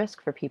 that's a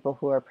risk for people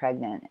who are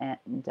pregnant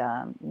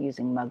and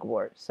using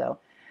mugwort. So,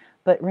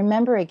 but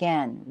remember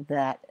again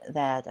that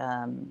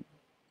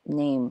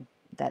name,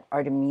 that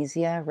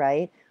Artemisia,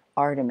 right?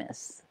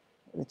 Artemis.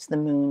 It's the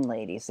moon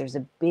ladies. There's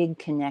a big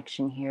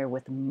connection here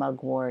with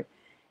mugwort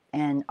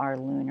and our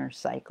lunar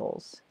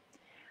cycles.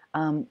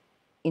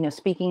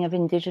 Speaking of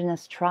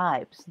indigenous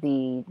tribes,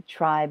 the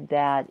tribe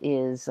that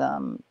is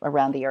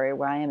around the area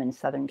where I am in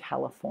Southern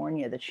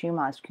California, the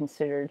Chumash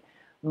considered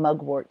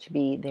mugwort to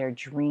be their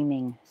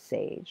dreaming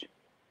sage.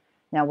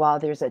 Now, while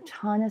there's a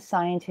ton of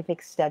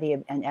scientific study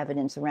and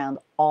evidence around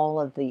all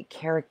of the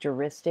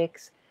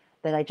characteristics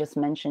that I just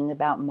mentioned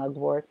about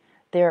mugwort,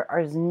 there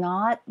is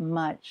not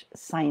much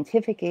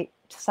scientific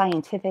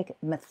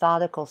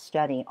methodical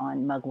study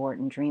on mugwort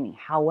and dreaming.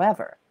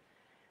 However,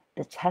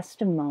 the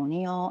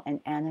testimonial and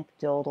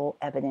anecdotal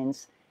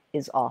evidence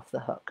is off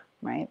the hook,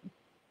 right?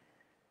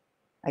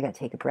 I got to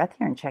take a breath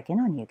here and check in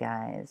on you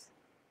guys.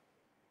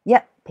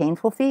 Yep,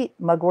 painful feet.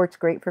 Mugwort's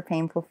great for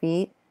painful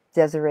feet.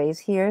 Desiree's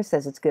here,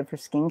 says it's good for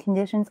skin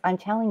conditions. I'm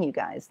telling you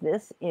guys,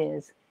 this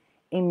is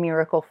a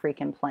miracle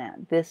freaking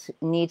plant. This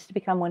needs to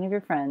become one of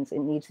your friends. It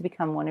needs to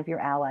become one of your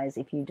allies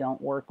if you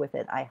don't work with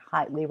it. I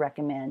highly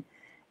recommend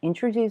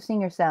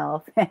introducing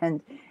yourself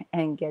and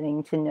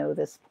getting to know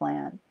this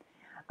plant.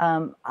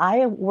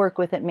 I work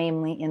with it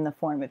mainly in the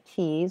form of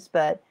teas,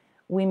 but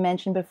we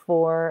mentioned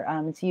before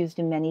it's used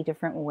in many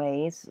different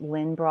ways.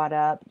 Lynn brought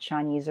up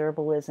Chinese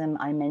herbalism.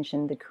 I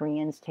mentioned the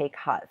Koreans take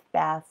hot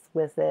baths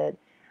with it.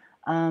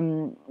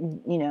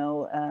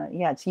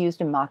 Yeah, it's used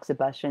in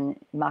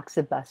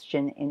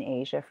moxibustion in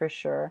Asia for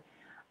sure.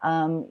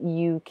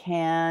 You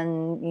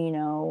can,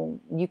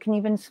 you can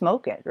even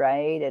smoke it,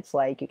 right? It's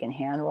like you can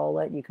hand roll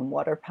it, you can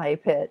water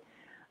pipe it.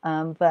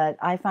 But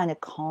I find a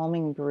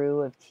calming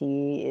brew of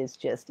tea is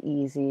just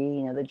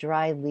easy. The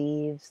dry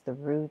leaves, the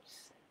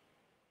roots,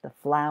 the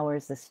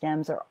flowers, the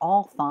stems are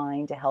all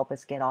fine to help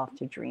us get off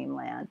to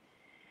dreamland.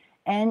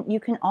 And you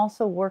can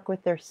also work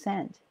with their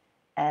scent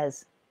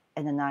as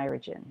an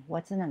oneirogen.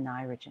 What's an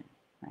oneirogen,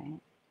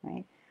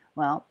 right?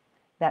 Well,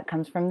 that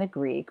comes from the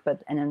Greek,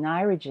 but an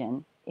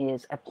oneirogen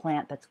is a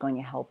plant that's going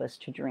to help us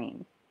to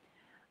dream.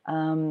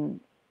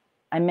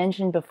 I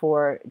mentioned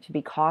before to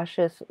be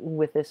cautious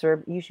with this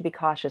herb. You should be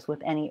cautious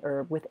with any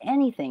herb, with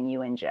anything you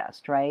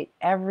ingest, right?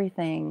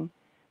 Everything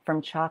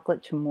from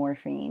chocolate to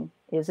morphine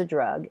is a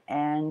drug,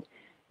 and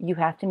you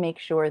have to make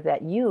sure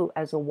that you,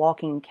 as a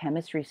walking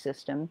chemistry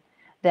system,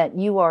 that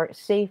you are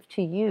safe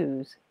to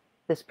use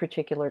this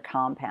particular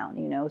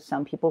compound.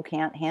 Some people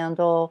can't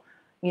handle,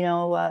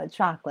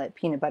 chocolate,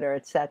 peanut butter,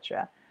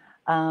 etc.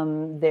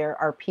 There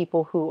are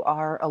people who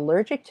are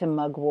allergic to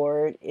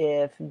mugwort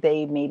if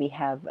they maybe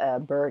have a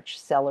birch,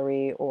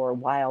 celery, or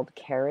wild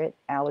carrot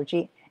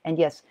allergy. And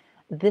yes,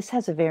 this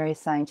has a very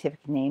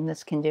scientific name,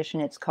 this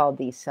condition. It's called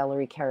the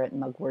celery carrot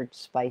mugwort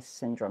spice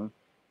syndrome.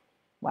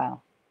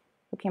 Wow.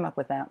 Who came up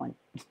with that one?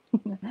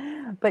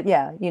 But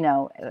yeah,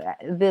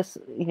 this,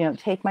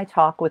 take my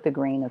talk with a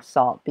grain of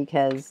salt,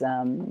 because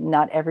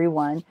not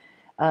everyone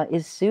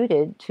is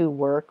suited to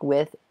work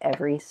with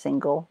every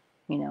single,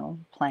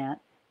 plant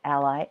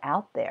ally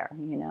out there.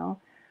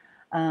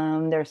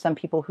 There are some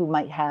people who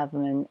might have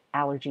an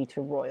allergy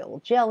to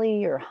royal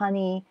jelly or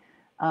honey.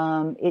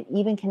 It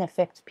even can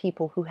affect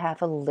people who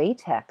have a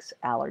latex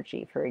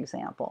allergy, for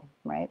example,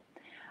 right?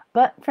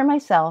 But for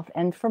myself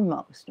and for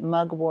most,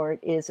 mugwort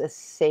is a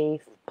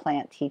safe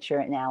plant teacher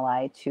and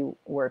ally to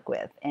work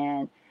with.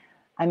 And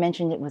I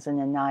mentioned it was an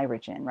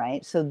oneirogen,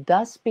 right? So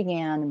thus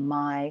began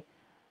my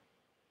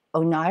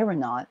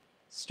oneironaut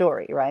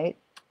story, right?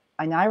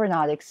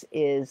 Oneironautics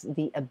is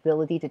the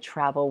ability to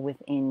travel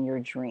within your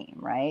dream,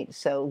 right?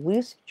 So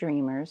lucid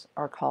dreamers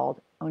are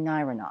called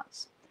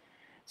oneironauts.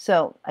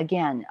 So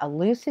again, a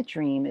lucid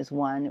dream is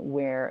one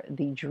where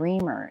the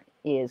dreamer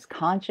is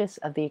conscious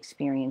of the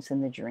experience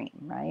in the dream,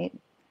 right?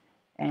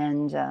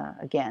 And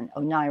again,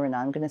 oneironaut,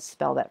 I'm going to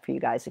spell that for you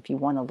guys if you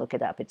want to look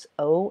it up. It's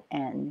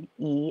ONEIRONAUT.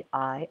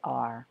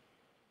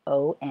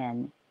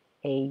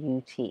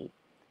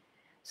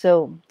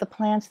 So the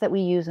plants that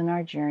we use in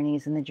our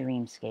journeys in the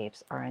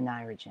dreamscapes are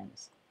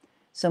oneirogens.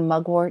 So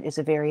mugwort is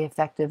a very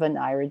effective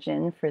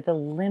oneirogen for the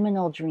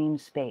liminal dream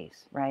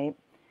space, right?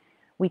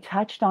 We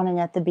touched on it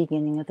at the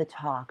beginning of the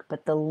talk,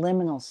 but the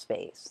liminal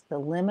space, the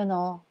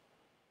liminal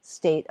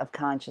state of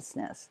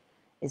consciousness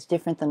is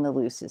different than the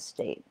lucid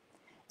state.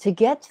 To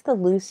get to the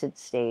lucid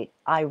state,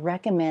 I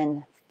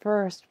recommend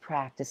first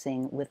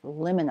practicing with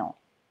liminal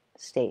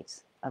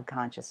states of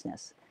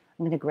consciousness.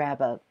 I'm going to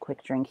grab a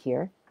quick drink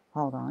here.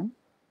 Hold on.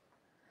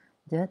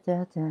 Da,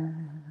 da, da.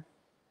 A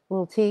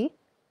little tea.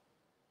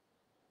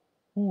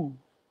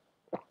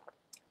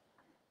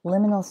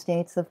 Liminal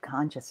states of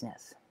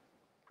consciousness.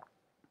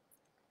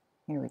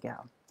 Here we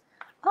go.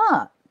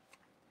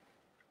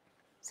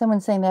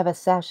 Someone's saying they have a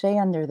sachet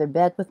under their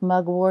bed with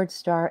mugwort,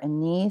 star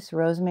anise,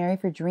 rosemary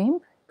for dream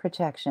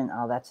protection.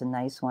 Oh, that's a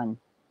nice one.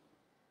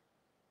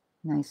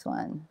 Nice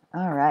one.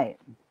 All right.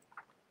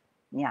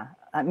 Yeah,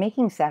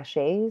 making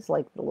sachets,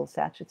 like the little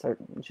sachets, are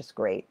just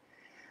great.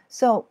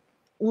 So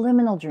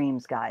liminal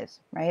dreams, guys,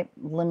 right?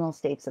 Liminal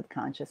states of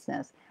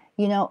consciousness.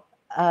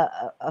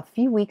 A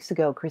few weeks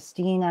ago,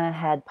 Christina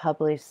had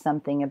published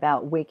something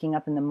about waking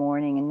up in the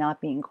morning and not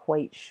being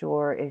quite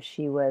sure if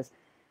she was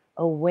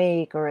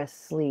awake or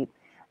asleep.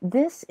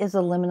 This is a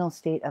liminal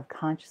state of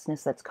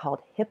consciousness that's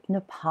called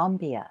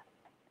hypnopompia.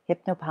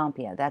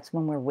 Hypnopompia, that's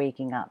when we're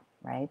waking up,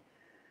 right?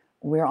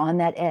 We're on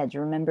that edge.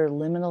 Remember,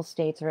 liminal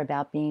states are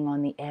about being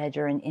on the edge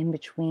or an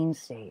in-between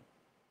state.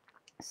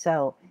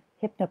 So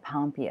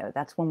hypnopompia,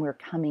 that's when we're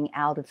coming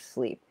out of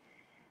sleep.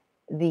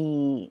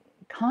 The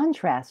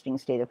contrasting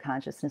state of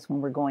consciousness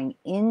when we're going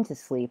into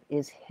sleep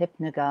is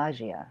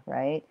hypnagogia,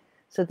 right?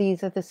 So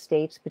these are the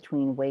states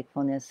between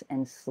wakefulness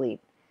and sleep.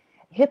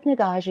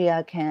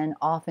 Hypnagogia can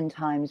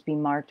oftentimes be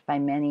marked by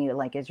many,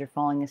 like as you're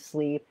falling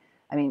asleep.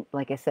 I mean,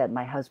 like I said,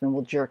 my husband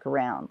will jerk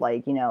around,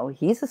 like,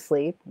 he's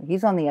asleep,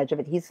 he's on the edge of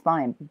it, he's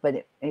fine,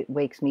 but it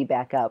wakes me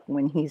back up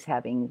when he's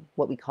having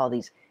what we call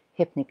these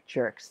hypnic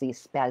jerks,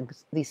 these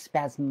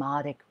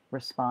spasmodic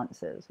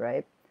responses,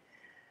 right?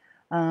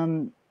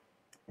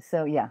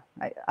 So yeah,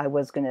 I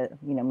was gonna,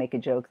 make a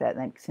joke that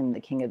makes him the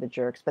king of the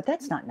jerks, but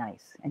that's not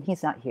nice, and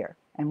he's not here.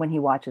 And when he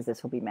watches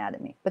this, he'll be mad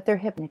at me. But they're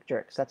hypnic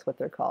jerks, that's what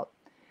they're called.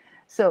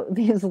 So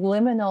these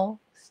liminal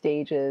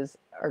stages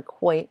are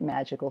quite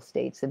magical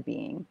states of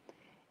being.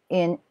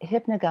 In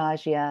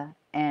hypnagogia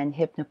and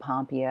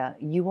hypnopompia,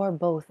 you are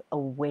both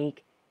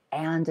awake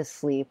and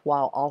asleep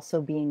while also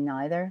being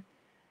neither.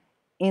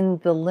 In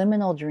the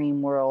liminal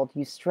dream world,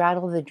 you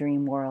straddle the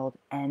dream world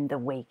and the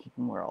waking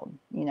world.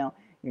 You're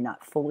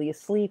not fully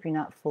asleep, you're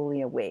not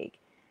fully awake.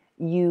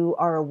 You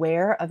are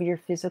aware of your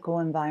physical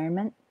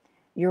environment.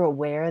 You're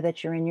aware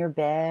that you're in your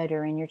bed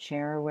or in your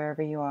chair or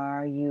wherever you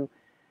are. You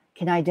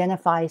can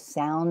identify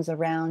sounds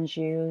around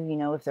you.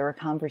 If there are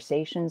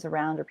conversations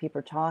around or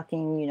people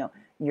talking,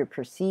 you're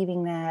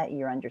perceiving that,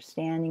 you're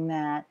understanding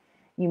that.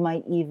 You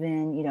might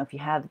even, if you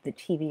have the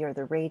TV or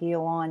the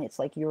radio on, it's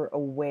like you're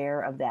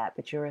aware of that,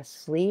 but you're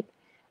asleep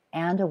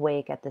and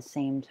awake at the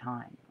same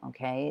time.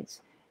 Okay,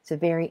 it's a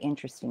very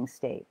interesting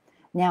state.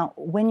 Now,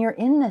 when you're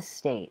in this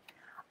state,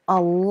 a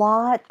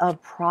lot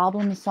of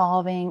problem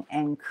solving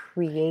and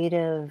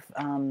creative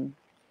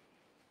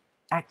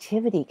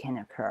activity can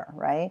occur,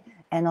 right?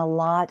 And a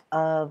lot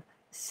of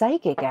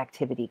psychic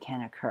activity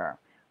can occur,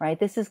 right?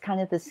 This is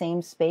kind of the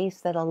same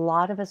space that a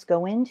lot of us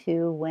go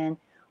into when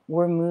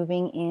we're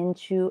moving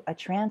into a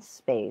trance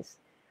space.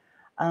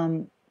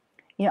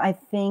 I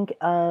think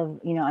of,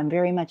 I'm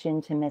very much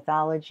into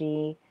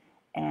mythology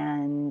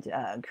and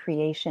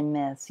creation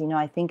myths.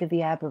 I think of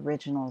the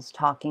Aboriginals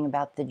talking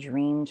about the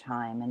dream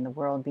time and the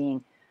world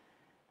being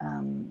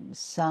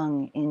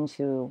sung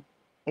into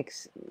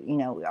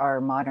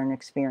our modern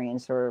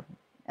experience, or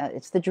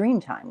it's the dream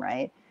time,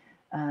 right?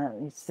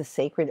 It's the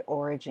sacred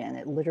origin.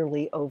 It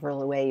literally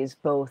overlays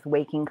both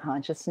waking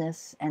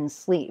consciousness and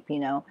sleep.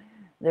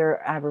 There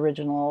are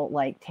Aboriginal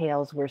like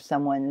tales where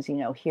someone's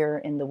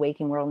here in the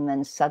waking world, and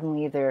then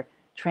suddenly they're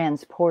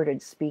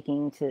transported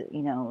speaking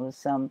to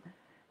some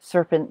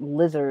serpent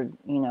lizard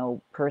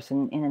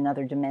person in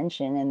another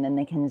dimension, and then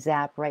they can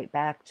zap right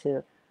back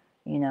to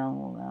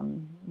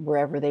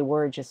wherever they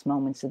were just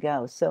moments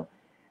ago. So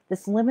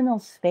this liminal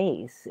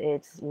space,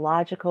 it's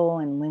logical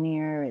and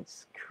linear,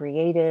 it's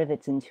creative,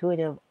 it's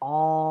intuitive,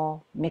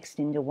 all mixed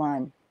into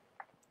one.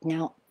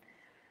 Now,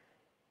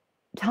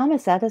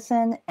 Thomas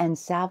Edison and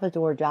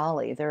Salvador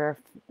Dali, there are,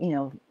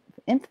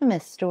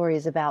 infamous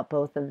stories about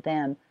both of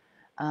them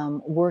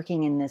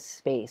working in this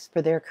space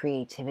for their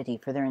creativity,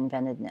 for their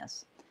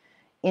inventiveness.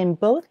 In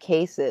both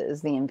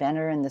cases, the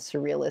inventor and the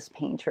surrealist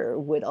painter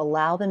would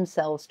allow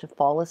themselves to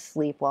fall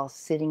asleep while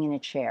sitting in a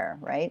chair,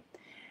 right?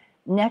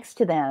 Next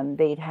to them,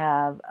 they'd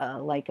have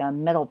like a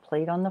metal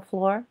plate on the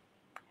floor.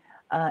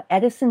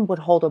 Edison would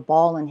hold a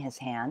ball in his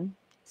hand.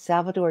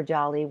 Salvador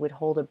Dali would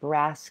hold a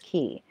brass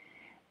key,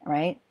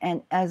 right?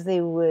 And as they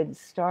would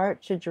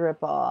start to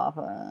drip off,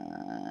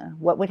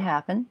 what would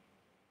happen,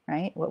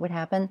 right? What would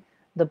happen?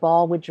 The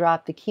ball would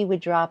drop, the key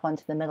would drop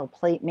onto the metal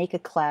plate, make a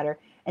clatter,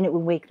 and it would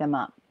wake them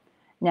up.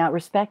 Now,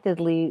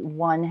 respectively,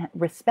 one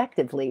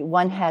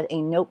had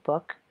a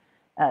notebook,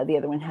 the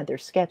other one had their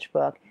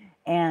sketchbook,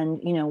 and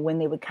when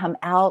they would come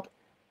out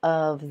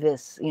of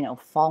this,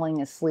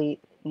 falling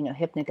asleep,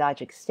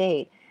 hypnagogic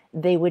state,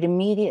 they would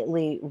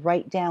immediately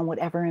write down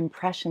whatever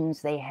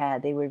impressions they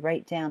had. They would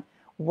write down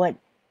what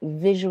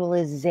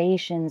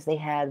visualizations they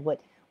had,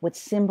 what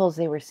symbols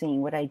they were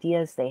seeing, what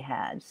ideas they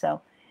had.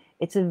 So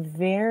it's a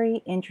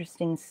very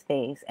interesting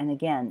space. And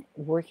again,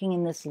 working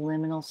in this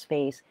liminal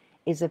space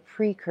is a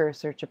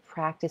precursor to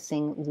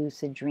practicing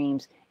lucid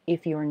dreams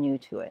if you're new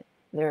to it.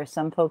 There are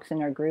some folks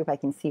in our group, I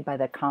can see by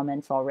the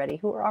comments already,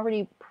 who are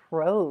already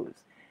pros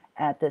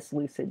at this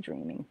lucid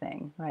dreaming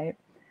thing, right?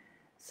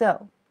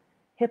 So,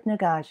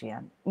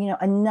 hypnagogia.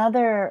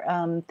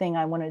 Another thing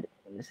I wanted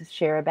to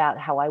share about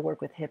how I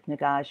work with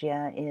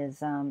hypnagogia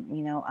is,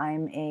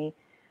 I'm a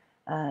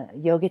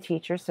yoga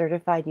teacher,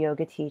 certified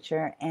yoga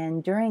teacher,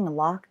 and during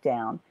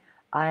lockdown,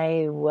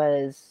 I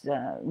was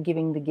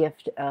giving the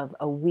gift of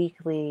a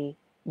weekly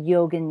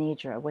yoga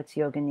nidra. What's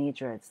yoga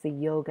nidra? It's the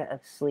yoga of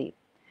sleep.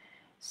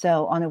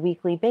 So on a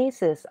weekly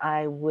basis,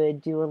 I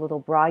would do a little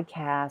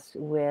broadcast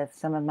with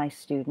some of my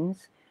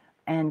students,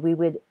 and we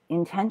would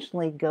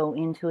intentionally go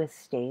into a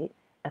state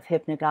of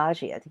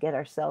hypnagogia to get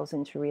ourselves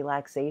into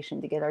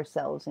relaxation, to get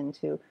ourselves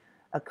into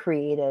a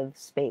creative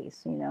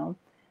space,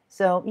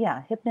 So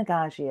yeah,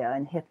 hypnagogia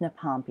and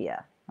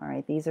hypnopompia. All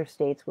right, these are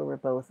states where we're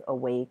both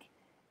awake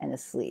and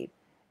asleep.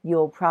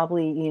 You'll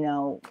probably,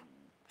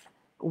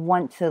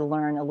 want to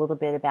learn a little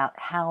bit about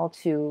how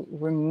to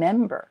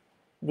remember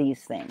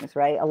these things,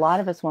 right? A lot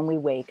of us, when we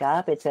wake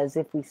up, it's as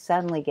if we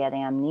suddenly get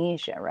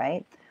amnesia,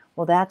 right?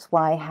 Well, that's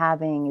why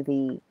having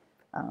the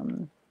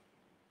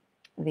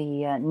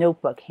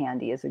notebook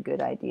handy is a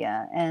good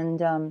idea.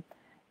 And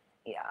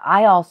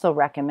I also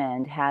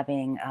recommend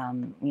having,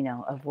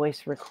 a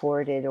voice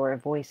recorded or a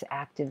voice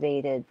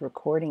activated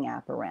recording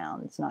app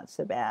around. It's not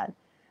so bad.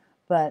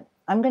 But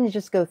I'm going to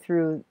just go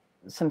through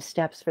some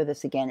steps for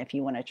this again if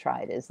you want to try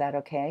it. Is that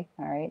okay?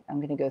 All right. I'm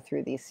going to go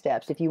through these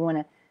steps. If you want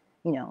to,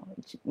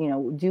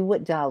 do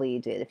what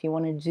Dali did, if you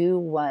want to do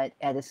what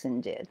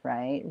Edison did,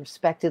 right?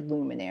 Respected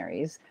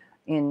luminaries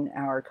in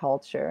our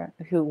culture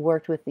who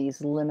worked with these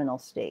liminal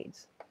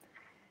states.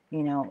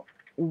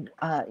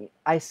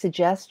 I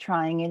suggest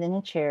trying it in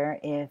a chair.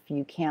 If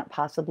you can't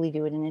possibly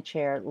do it in a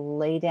chair,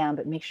 lay down,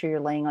 but make sure you're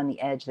laying on the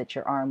edge, that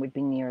your arm would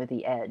be near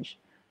the edge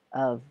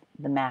of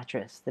the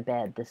mattress, the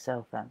bed, the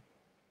sofa.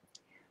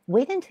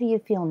 Wait until you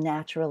feel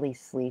naturally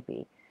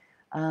sleepy.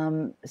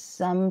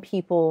 Some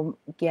people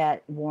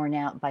get worn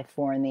out by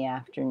 4 in the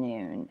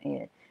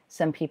afternoon.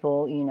 Some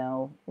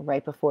people,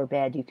 right before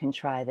bed, you can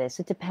try this.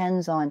 It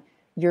depends on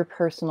your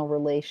personal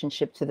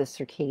relationship to the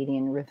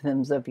circadian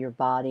rhythms of your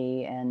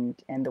body and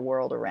the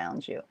world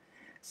around you.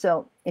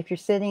 So if you're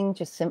sitting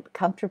just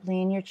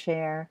comfortably in your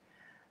chair,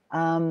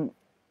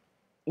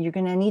 you're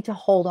going to need to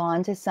hold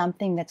on to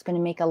something that's going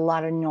to make a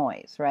lot of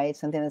noise, right?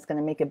 Something that's going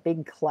to make a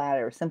big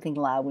clatter, something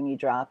loud when you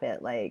drop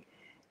it. Like,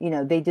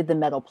 they did the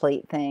metal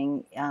plate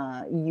thing.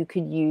 You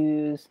could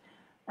use,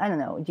 I don't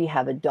know, do you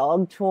have a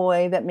dog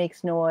toy that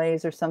makes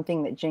noise or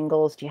something that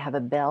jingles? Do you have a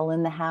bell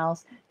in the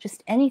house?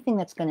 Just anything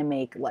that's going to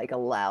make like a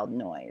loud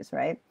noise,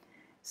 right?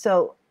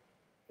 So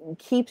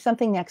keep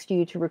something next to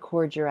you to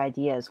record your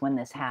ideas when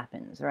this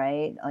happens,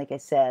 right? Like I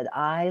said,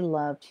 I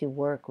love to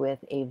work with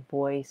a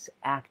voice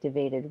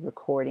activated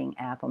recording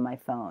app on my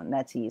phone.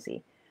 That's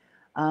easy.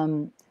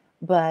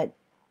 But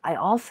I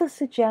also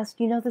suggest,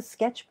 the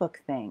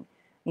sketchbook thing.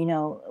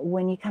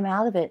 When you come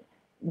out of it,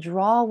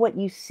 draw what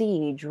you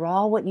see,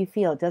 draw what you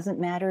feel. It doesn't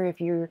matter if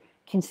you're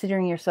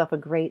considering yourself a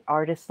great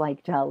artist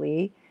like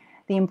Dali.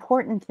 The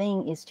important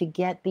thing is to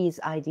get these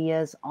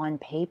ideas on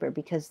paper,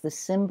 because the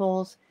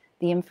symbols,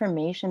 the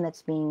information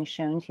that's being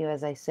shown to you,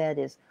 as I said,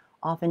 is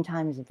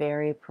oftentimes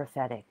very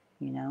prophetic,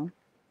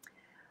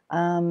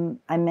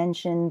 I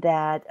mentioned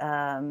that,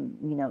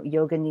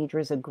 yoga nidra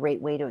is a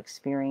great way to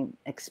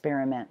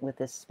experiment with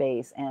this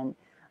space. And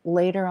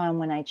later on,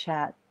 when I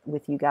chat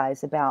with you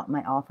guys about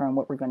my offer and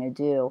what we're going to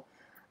do,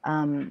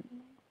 um,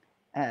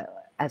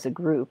 as a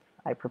group,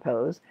 I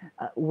propose,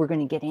 we're going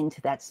to get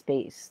into that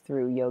space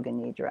through yoga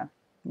nidra,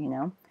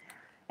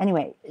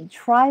 Anyway,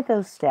 try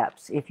those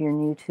steps if you're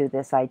new to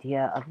this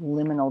idea of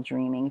liminal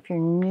dreaming. If you're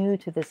new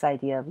to this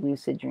idea of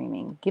lucid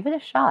dreaming, give it a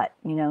shot,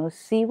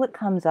 see what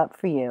comes up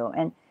for you,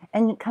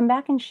 and come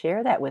back and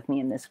share that with me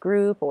in this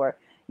group, or,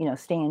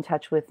 stay in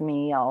touch with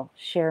me. I'll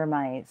share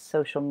my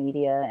social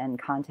media and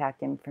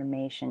contact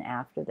information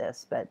after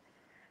this. But,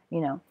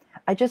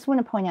 I just want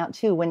to point out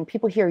too, when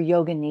people hear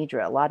yoga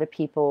nidra, a lot of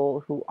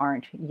people who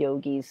aren't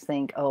yogis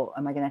think, oh,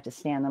 am I going to have to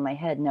stand on my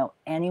head? No,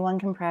 anyone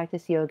can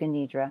practice yoga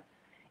nidra.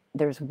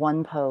 There's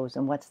one pose,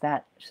 and what's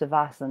that?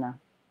 Shavasana,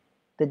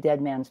 the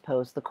dead man's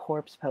pose, the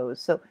corpse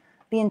pose. So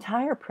the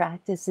entire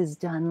practice is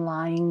done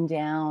lying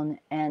down,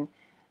 and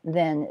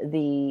then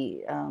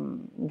the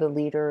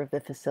leader, the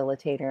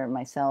facilitator,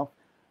 myself,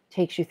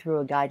 takes you through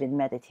a guided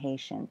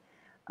meditation.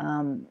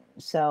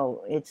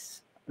 So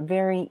it's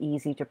very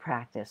easy to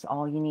practice.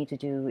 All you need to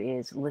do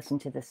is listen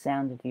to the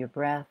sound of your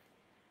breath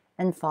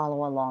and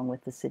follow along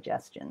with the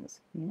suggestions,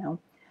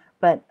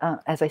 But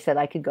as I said,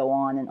 I could go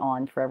on and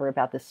on forever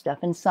about this stuff,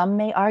 and some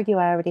may argue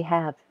I already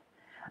have.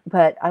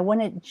 But I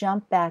want to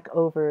jump back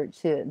over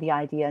to the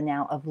idea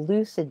now of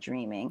lucid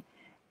dreaming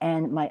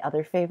and my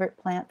other favorite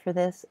plant for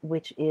this,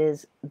 which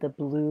is the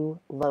blue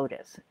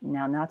lotus.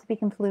 Now, not to be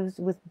confused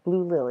with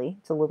blue lily,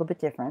 it's a little bit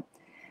different.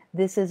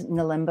 This is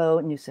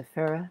Nilembo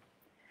nucifera.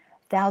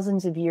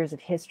 Thousands of years of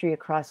history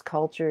across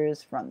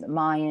cultures, from the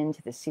Mayan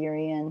to the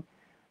Syrian,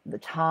 the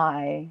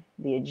Thai,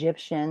 the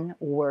Egyptian,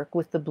 work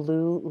with the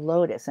blue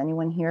lotus.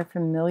 Anyone here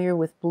familiar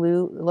with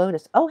blue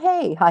lotus? Oh,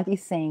 hey,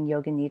 Heidi's saying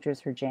yoga nidra is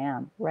her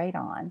jam. Right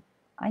on.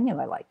 I knew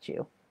I liked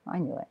you. I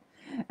knew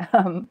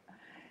it.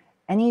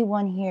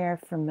 Anyone here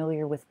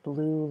familiar with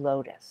blue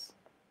lotus?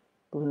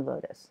 Blue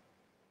lotus.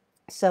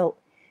 So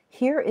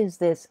here is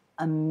this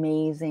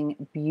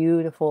amazing,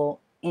 beautiful,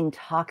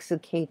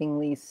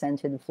 intoxicatingly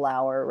scented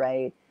flower,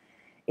 right?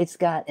 It's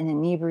got an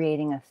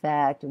inebriating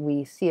effect.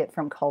 We see it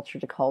from culture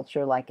to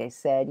culture. Like I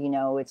said,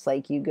 it's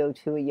like you go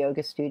to a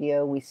yoga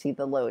studio, we see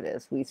the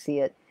lotus. We see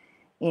it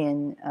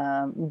in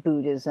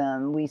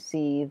Buddhism. We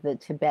see the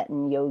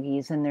Tibetan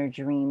yogis and their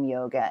dream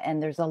yoga.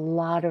 And there's a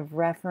lot of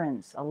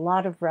reference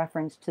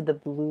to the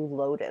blue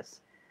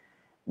lotus.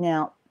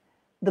 Now,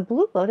 the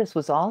blue lotus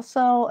was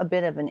also a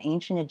bit of an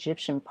ancient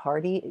Egyptian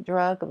party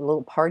drug, a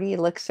little party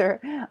elixir.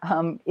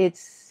 It's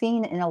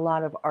seen in a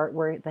lot of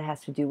artwork that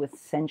has to do with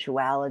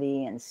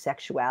sensuality and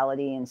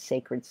sexuality and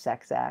sacred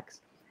sex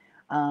acts.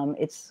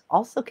 It's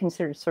also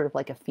considered sort of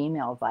like a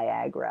female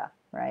Viagra,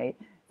 right?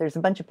 there's a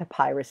bunch of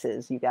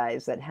papyruses, you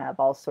guys, that have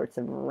all sorts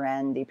of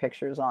randy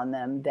pictures on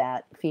them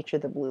that feature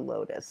the blue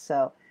lotus.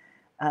 So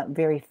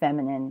very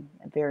feminine,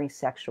 very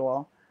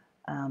sexual.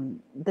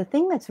 The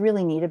thing that's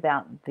really neat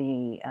about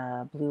the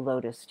blue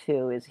lotus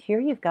too is here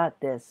you've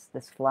got this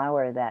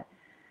flower that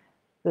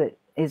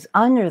is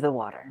under the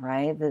water,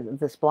 right?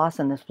 This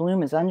blossom, this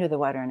bloom is under the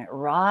water, and it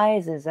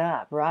rises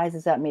up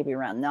maybe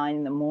around 9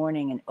 in the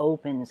morning and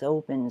opens,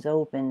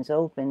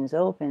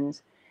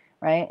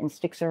 right? And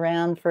sticks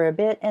around for a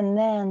bit and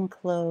then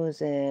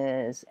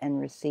closes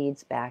and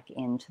recedes back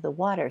into the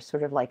water,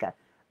 sort of like a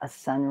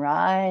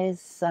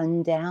sunrise,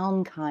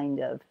 sundown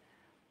kind of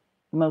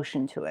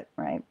motion to it,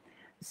 right?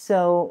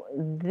 So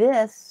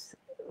this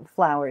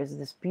flower is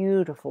this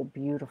beautiful,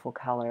 beautiful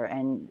color,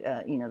 and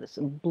this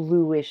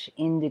bluish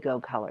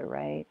indigo color,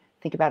 right?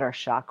 Think about our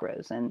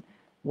chakras and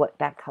what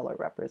that color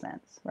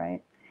represents,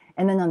 right?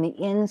 And then on the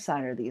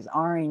inside are these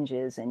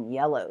oranges and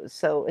yellows.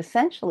 So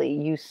essentially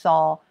you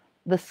saw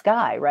the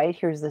sky, right?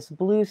 Here's this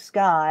blue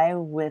sky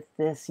with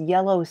this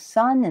yellow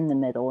sun in the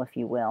middle, if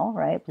you will,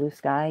 right? Blue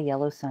sky,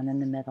 yellow sun in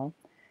the middle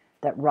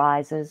that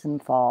rises and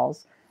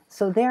falls.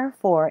 So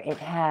therefore, it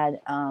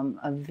had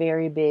a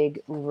very big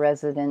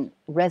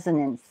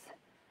resonance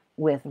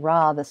with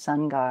Ra, the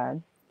sun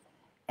god,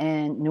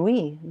 and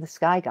Nui, the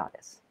sky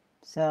goddess.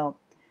 So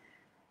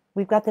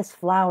we've got this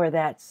flower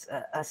that's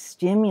a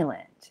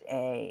stimulant,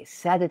 a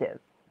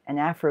sedative, an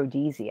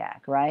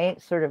aphrodisiac,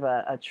 right? Sort of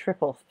a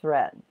triple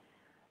threat.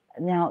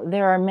 Now,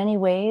 there are many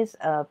ways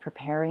of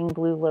preparing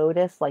blue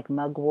lotus, like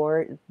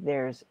mugwort.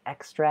 There's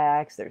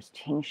extracts, there's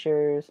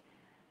tinctures.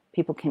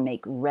 People can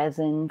make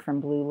resin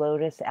from blue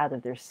lotus out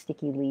of their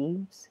sticky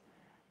leaves.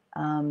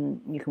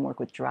 You can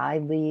work with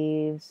dried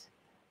leaves.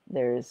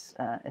 There's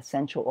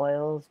essential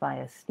oils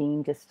via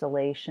steam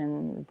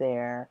distillation.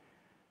 There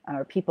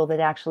are people that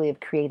actually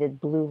have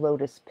created blue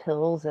lotus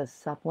pills as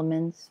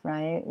supplements,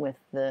 right? With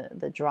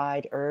the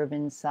dried herb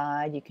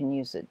inside. You can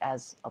use it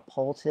as a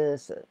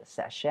poultice, a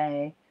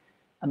sachet,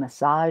 a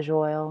massage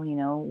oil.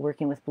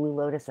 Working with blue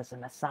lotus as a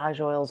massage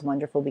oil is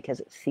wonderful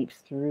because it seeps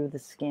through the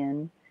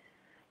skin.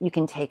 You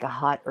can take a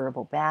hot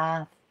herbal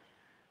bath,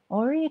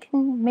 or you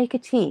can make a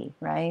tea,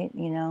 right?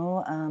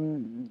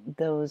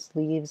 Those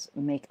leaves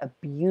make a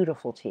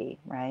beautiful tea,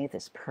 right?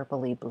 This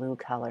purpley blue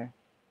color.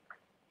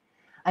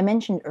 I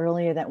mentioned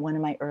earlier that one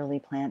of my early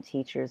plant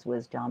teachers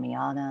was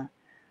Damiana,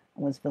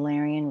 was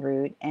valerian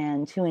root,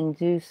 and to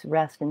induce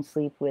rest and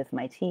sleep with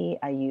my tea,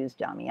 I use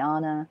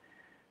Damiana,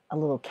 a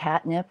little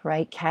catnip,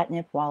 right?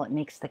 Catnip, while it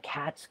makes the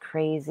cats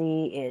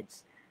crazy,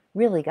 it's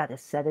really got a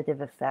sedative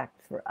effect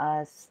for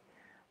us.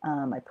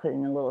 I put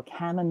in a little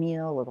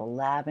chamomile, a little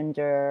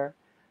lavender.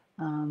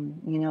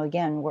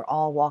 Again, we're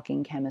all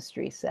walking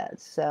chemistry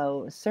sets.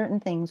 So certain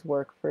things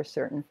work for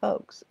certain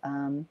folks.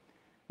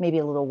 Maybe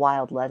a little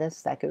wild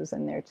lettuce, that goes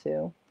in there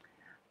too.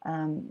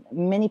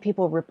 Many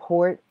people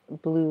report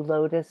blue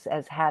lotus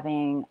as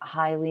having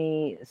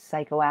highly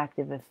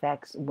psychoactive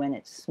effects when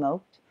it's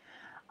smoked.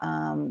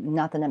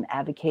 Not that I'm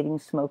advocating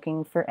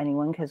smoking for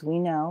anyone, because we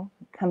know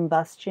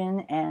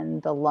combustion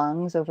and the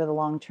lungs over the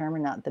long term are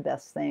not the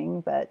best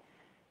thing, but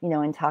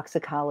in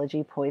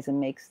toxicology, poison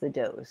makes the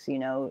dose.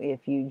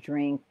 If you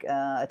drink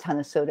a ton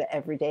of soda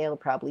every day, it'll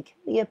probably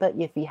kill you. But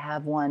if you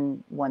have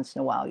one once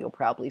in a while, you'll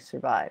probably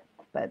survive.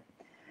 But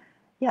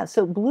yeah,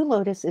 so blue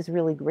lotus is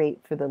really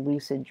great for the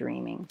lucid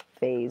dreaming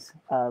phase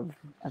of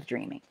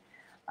dreaming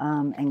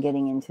and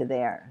getting into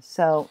there.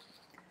 So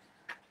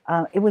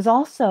it was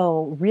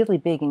also really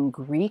big in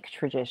Greek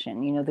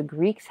tradition. The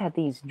Greeks had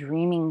these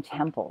dreaming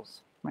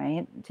temples,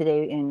 right?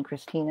 Today in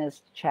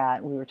Christina's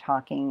chat, we were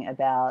talking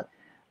about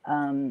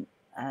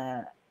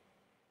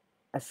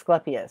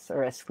Asclepius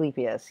or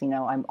Asclepius.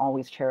 I'm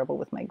always terrible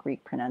with my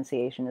Greek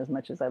pronunciation, as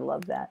much as I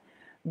love that.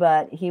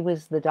 But he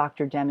was the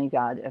doctor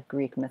demigod of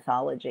Greek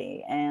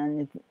mythology,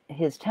 and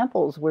his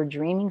temples were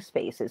dreaming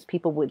spaces.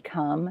 People would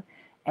come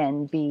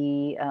and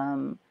be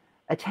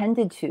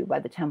attended to by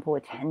the temple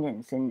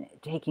attendants and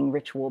taking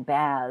ritual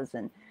baths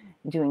and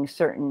doing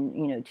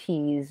certain,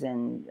 teas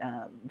and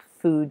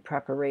food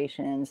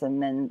preparations.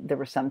 And then there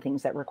were some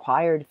things that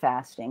required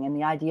fasting. And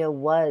the idea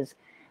was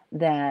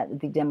that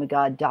the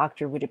demigod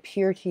doctor would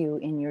appear to you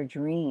in your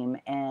dream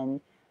and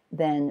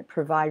then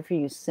provide for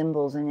you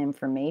symbols and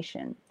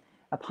information.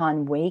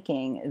 Upon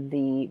waking,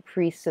 the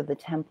priests of the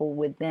temple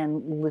would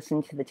then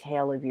listen to the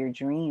tale of your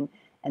dream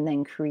and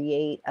then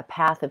create a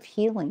path of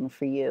healing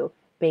for you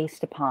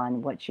based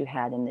upon what you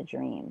had in the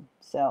dream.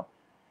 So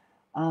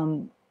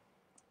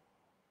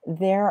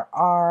there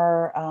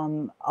are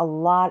a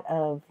lot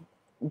of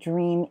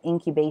dream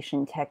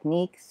incubation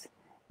techniques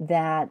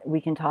that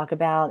we can talk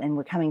about, and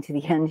we're coming to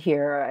the end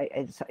here.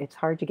 It's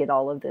hard to get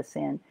all of this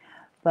in,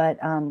 but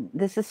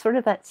this is sort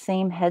of that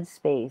same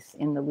headspace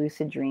in the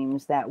lucid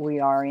dreams that we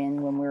are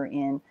in when we're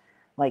in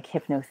like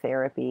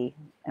hypnotherapy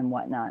and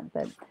whatnot.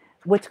 But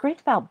what's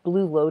great about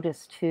blue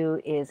lotus too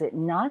is it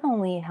not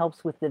only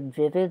helps with the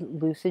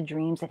vivid lucid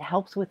dreams, it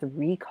helps with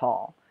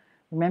recall.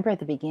 Remember at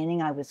the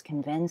beginning, I was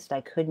convinced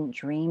I couldn't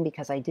dream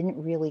because I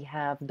didn't really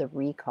have the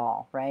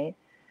recall, right?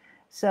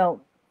 So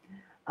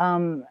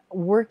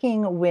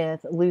Working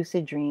with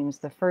lucid dreams,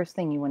 the first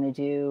thing you want to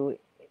do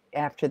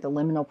after the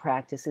liminal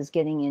practice is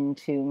getting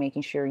into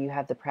making sure you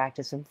have the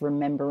practice of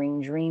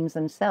remembering dreams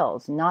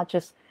themselves, not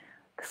just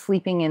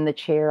sleeping in the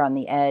chair on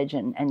the edge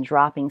and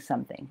dropping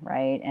something,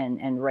 right?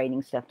 And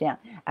writing stuff down.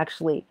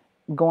 Actually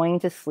going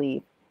to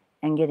sleep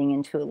and getting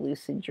into a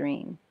lucid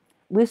dream.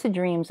 Lucid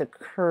dreams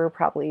occur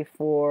probably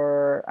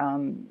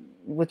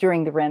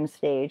during the REM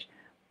stage,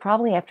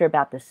 probably after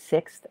about the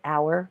 6th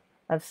hour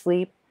of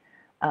sleep.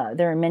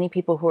 There are many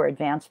people who are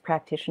advanced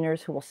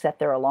practitioners who will set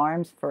their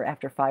alarms for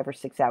after 5 or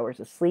 6 hours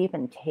of sleep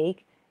and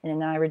take an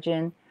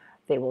oneirogen.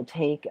 They will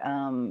take,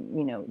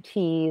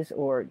 teas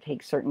or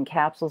take certain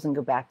capsules and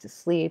go back to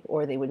sleep,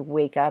 or they would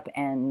wake up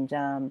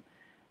and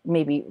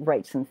maybe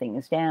write some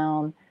things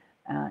down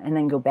and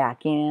then go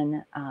back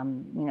in.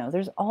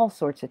 There's all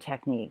sorts of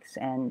techniques,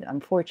 and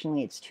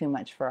unfortunately, it's too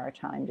much for our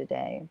time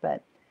today.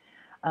 But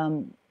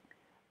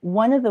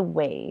one of the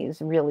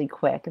ways, really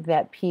quick,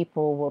 that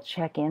people will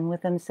check in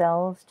with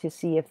themselves to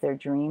see if they're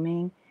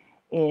dreaming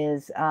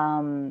is,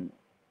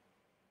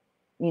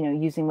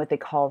 using what they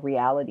call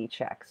reality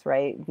checks,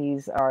 right?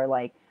 These are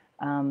like,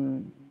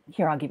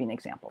 here, I'll give you an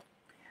example.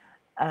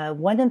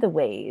 One of the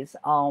ways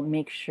I'll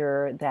make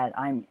sure that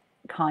I'm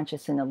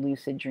conscious in a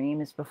lucid dream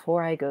is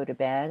before I go to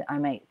bed, I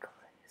might,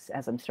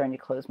 as I'm starting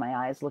to close my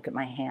eyes, look at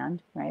my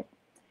hand, right?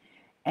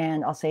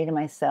 And I'll say to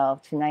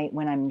myself, tonight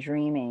when I'm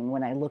dreaming,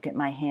 when I look at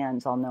my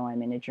hands, I'll know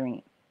I'm in a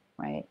dream,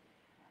 right?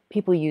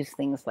 People use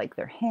things like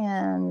their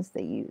hands,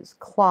 they use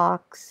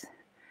clocks,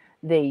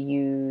 they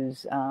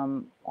use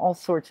all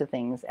sorts of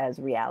things as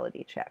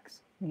reality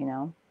checks,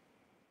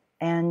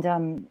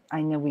 And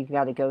I know we've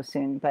got to go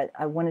soon, but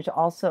I wanted to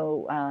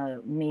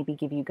also maybe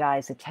give you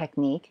guys a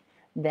technique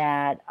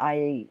that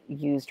I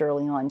used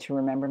early on to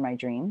remember my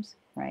dreams,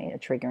 right? A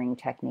triggering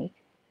technique.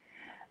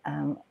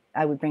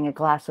 I would bring a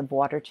glass of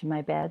water to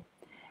my bed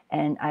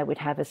and I would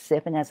have a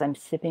sip. And as I'm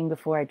sipping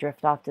before I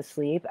drift off to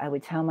sleep, I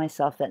would tell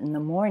myself that in the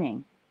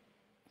morning,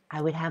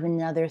 I would have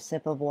another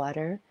sip of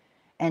water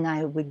and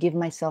I would give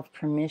myself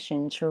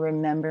permission to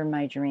remember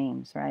my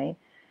dreams, right?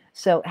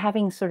 So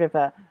having sort of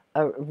a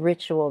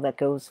ritual that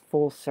goes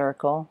full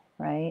circle,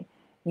 right?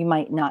 You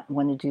might not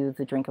want to do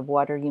the drink of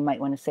water. You might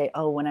want to say,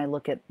 oh, when I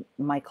look at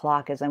my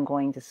clock as I'm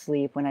going to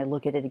sleep, when I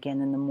look at it again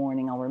in the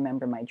morning, I'll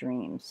remember my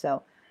dreams.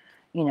 So,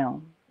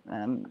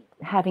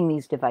 having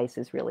these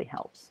devices really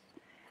helps.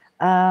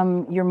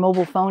 Your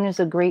mobile phone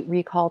is a great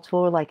recall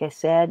tool. Like I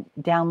said,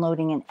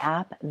 downloading an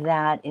app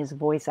that is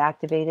voice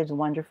activated is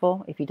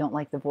wonderful. If you don't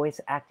like the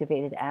voice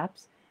activated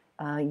apps,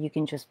 you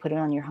can just put it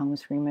on your home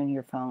screen on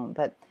your phone.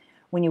 But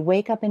when you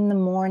wake up in the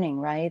morning,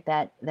 right,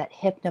 that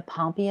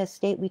hypnopompia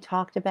state we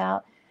talked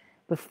about,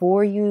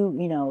 before you,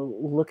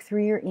 look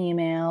through your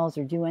emails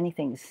or do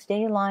anything,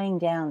 stay lying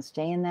down,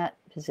 stay in that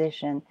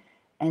position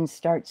and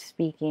start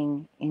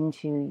speaking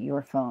into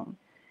your phone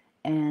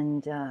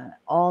and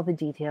all the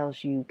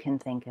details you can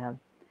think of.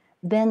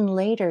 Then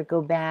later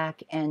go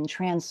back and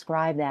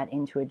transcribe that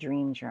into a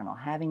dream journal.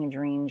 Having a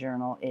dream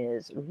journal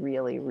is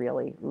really,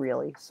 really,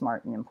 really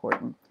smart and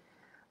important.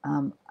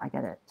 I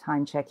got a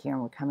time check here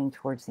and we're coming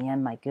towards the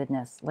end. My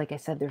goodness. Like I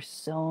said, there's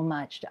so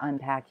much to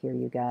unpack here,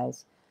 you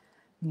guys.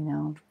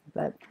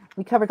 But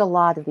we covered a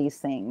lot of these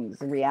things,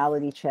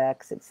 reality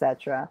checks,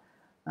 etc.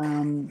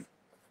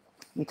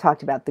 We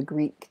talked about the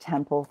Greek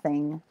temple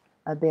thing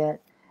a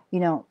bit.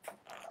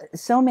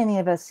 So many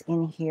of us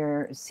in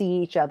here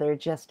see each other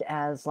just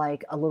as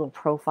like a little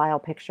profile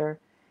picture,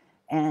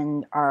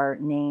 and our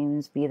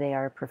names, be they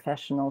our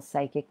professional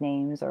psychic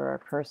names or our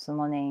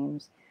personal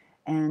names,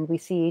 and we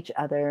see each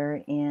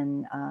other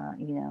in,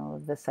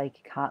 the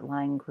psychic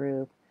hotline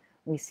group.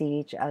 We see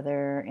each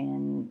other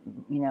in,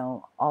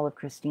 all of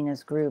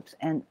Christina's groups.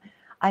 And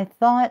I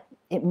thought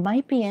it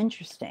might be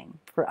interesting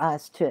for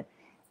us to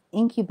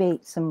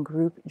incubate some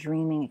group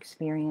dreaming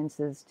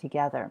experiences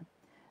together.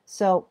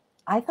 So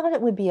I thought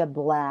it would be a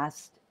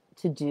blast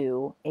to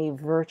do a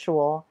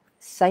virtual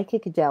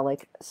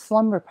psychic-delic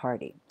slumber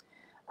party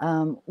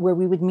where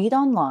we would meet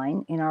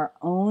online in our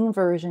own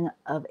version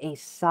of a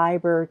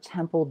cyber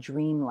temple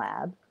dream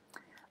lab.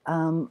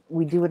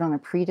 We do it on a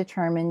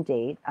predetermined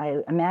date.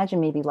 I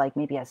imagine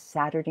maybe a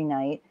Saturday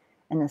night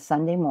and a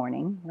Sunday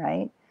morning,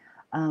 right?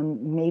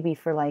 Maybe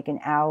for like an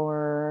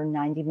hour,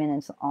 90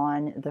 minutes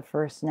on the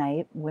first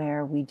night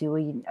where we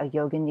do a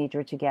yoga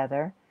nidra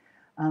together.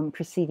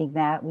 Preceding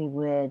that, we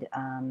would,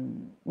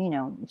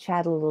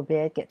 chat a little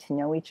bit, get to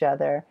know each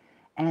other,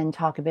 and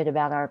talk a bit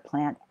about our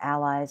plant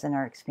allies and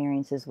our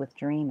experiences with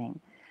dreaming.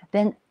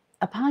 Then,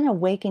 upon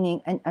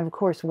awakening, and of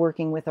course,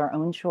 working with our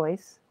own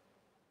choice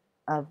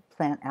of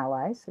plant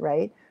allies,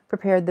 right?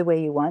 Prepared the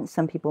way you want.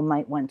 Some people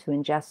might want to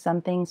ingest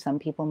something. Some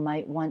people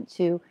might want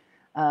to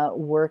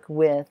work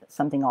with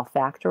something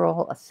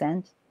olfactoral, a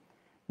scent,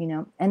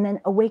 And then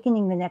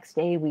awakening the next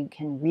day, we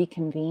can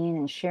reconvene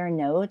and share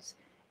notes.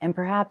 And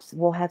perhaps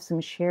we'll have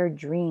some shared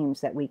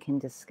dreams that we can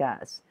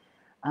discuss.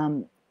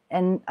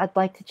 And I'd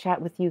like to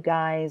chat with you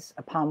guys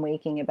upon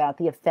waking about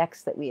the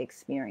effects that we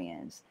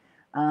experience.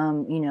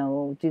 You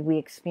know, did we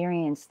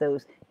experience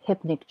those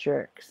hypnic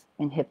jerks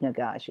in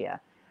hypnagogia?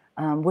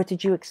 What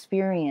did you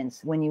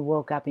experience when you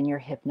woke up in your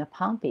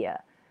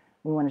hypnopompia?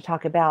 We want to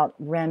talk about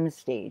REM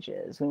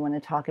stages. We want to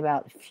talk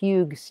about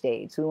fugue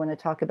states. We want to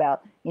talk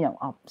about, you know,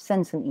 I'll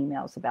send some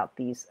emails about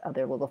these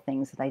other little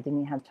things that I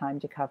didn't have time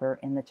to cover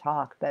in the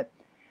talk. But,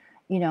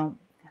 you know,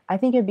 I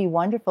think it'd be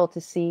wonderful to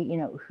see, you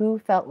know, who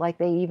felt like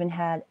they even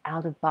had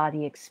out of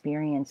body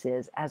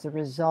experiences as a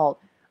result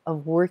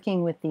of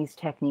working with these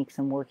techniques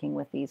and working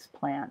with these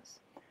plants.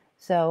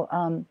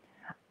 So,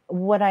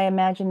 what I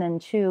imagine then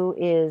too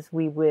is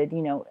we would,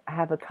 you know,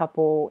 have a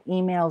couple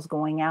emails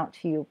going out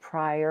to you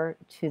prior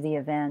to the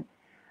event,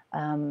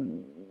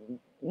 um,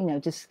 you know,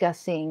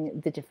 discussing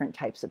the different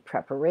types of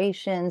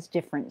preparations,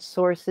 different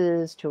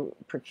sources to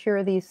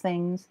procure these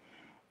things.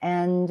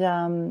 And,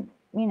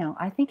 you know,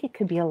 I think it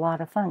could be a lot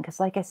of fun because,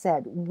 like I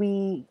said,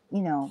 we,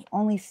 you know,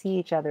 only see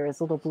each other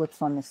as little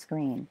blips on the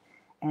screen.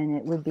 And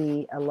it would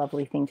be a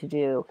lovely thing to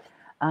do.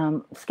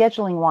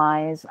 Scheduling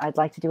wise, I'd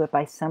like to do it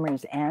by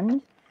summer's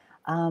end.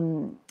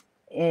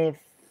 If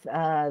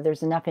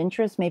there's enough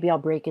interest, maybe I'll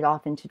break it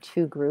off into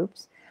 2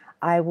 groups.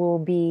 I will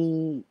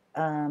be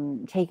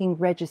taking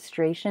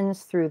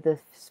registrations through the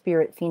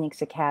Spirit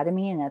Phoenix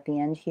Academy, and at the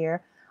end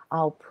here,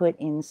 I'll put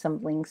in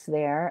some links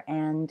there.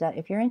 And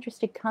if you're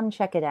interested, come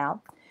check it out.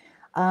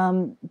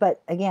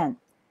 But again,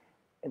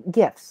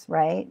 gifts,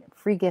 right?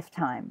 Free gift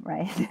time,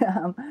 right?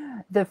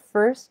 The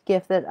first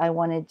gift that I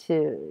wanted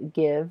to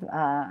give,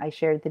 I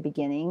shared at the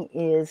beginning,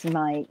 is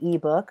my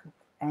ebook.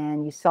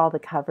 And you saw the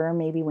cover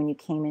maybe when you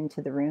came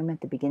into the room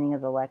at the beginning of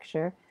the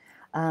lecture,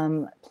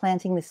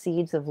 Planting the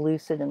Seeds of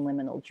Lucid and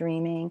Liminal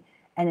Dreaming.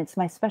 And it's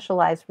my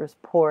specialized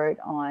report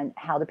on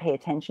how to pay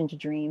attention to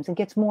dreams and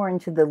gets more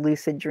into the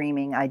lucid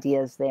dreaming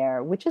ideas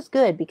there, which is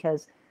good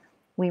because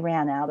we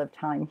ran out of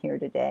time here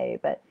today.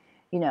 But,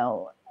 you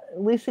know,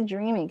 lucid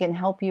dreaming can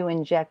help you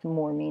inject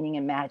more meaning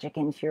and magic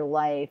into your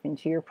life,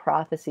 into your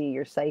prophecy,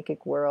 your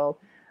psychic world.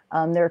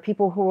 There are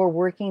people who are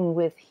working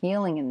with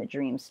healing in the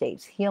dream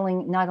states,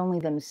 healing not only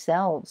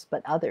themselves,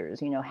 but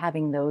others, you know,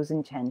 having those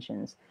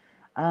intentions.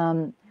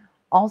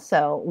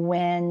 Also,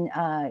 when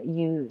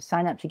you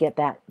sign up to get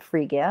that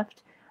free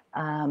gift,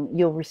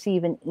 you'll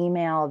receive an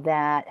email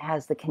that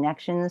has the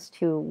connections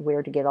to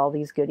where to get all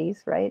these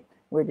goodies, right?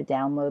 Where to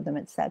download them,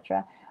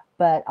 etc.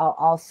 But I'll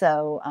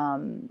also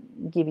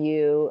give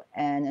you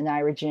an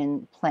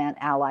oneirogen plant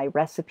ally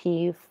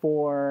recipe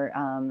for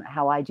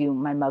how I do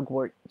my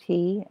mugwort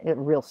tea, a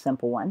real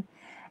simple one.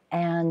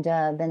 And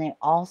then I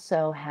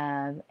also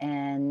have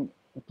an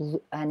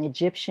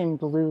Egyptian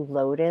blue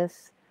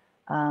lotus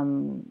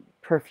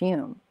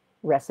perfume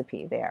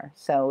recipe there.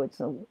 So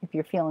if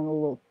you're feeling a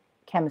little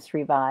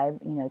chemistry vibe,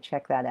 you know,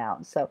 check that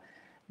out. So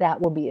that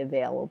will be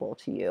available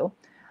to you.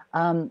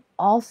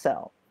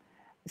 Also,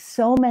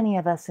 so many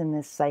of us in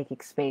this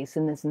psychic space,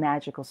 in this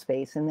magical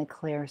space, in the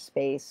clair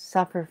space,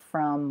 suffer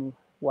from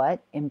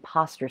what?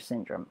 Imposter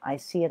syndrome. I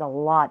see it a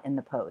lot in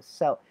the posts.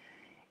 So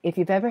if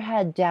you've ever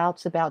had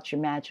doubts about your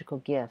magical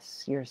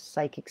gifts, your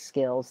psychic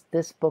skills,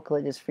 this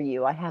booklet is for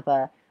you. I have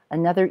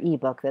another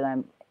ebook that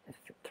I'm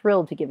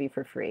thrilled to give you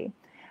for free.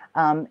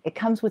 It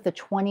comes with a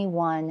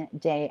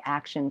 21-day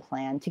action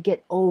plan to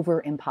get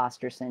over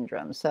imposter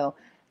syndrome. So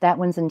that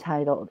one's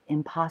entitled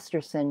Imposter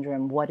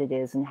Syndrome, What It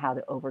Is and How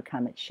to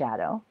Overcome Its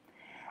Shadow.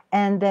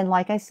 And then,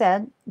 like I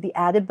said, the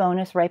added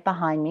bonus right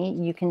behind me,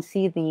 you can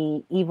see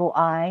the Evil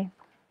Eye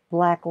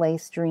Black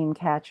Lace Dream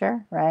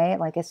Catcher, right?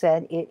 Like I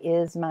said, it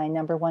is my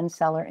 #1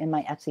 seller in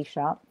my Etsy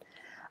shop.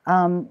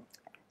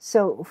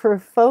 So for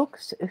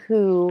folks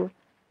who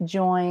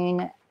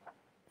join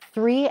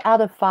 3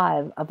 out of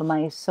 5 of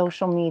my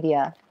social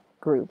media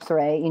groups,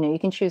 right? You know, you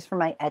can choose from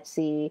my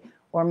Etsy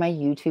or my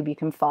YouTube. You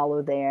can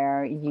follow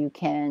there. You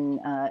can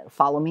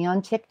follow me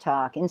on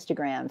TikTok,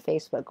 Instagram,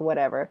 Facebook,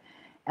 whatever.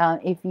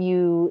 If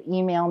you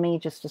email me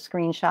just a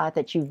screenshot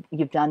that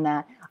you've done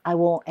that, I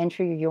will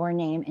enter your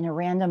name in a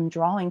random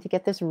drawing to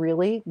get this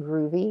really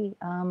groovy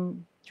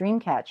dream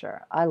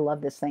catcher. I love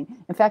this thing.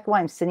 In fact,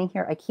 while I'm sitting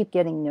here, I keep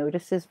getting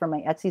notices from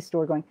my Etsy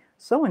store going,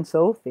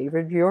 so-and-so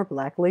favored your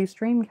black lace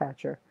dream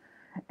catcher.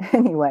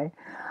 Anyway,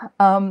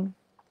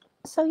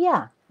 so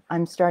yeah,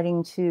 I'm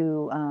starting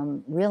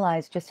to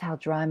realize just how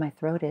dry my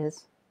throat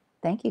is.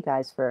 Thank you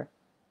guys for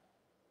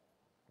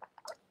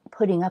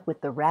putting up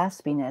with the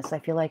raspiness. I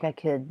feel like I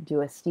could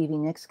do a Stevie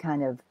Nicks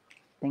kind of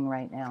thing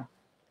right now.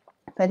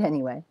 But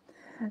anyway,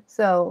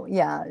 so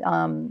yeah,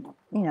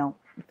 you know,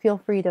 feel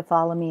free to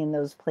follow me in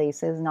those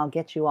places and I'll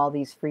get you all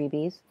these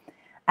freebies.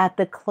 At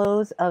the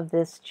close of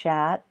this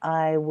chat,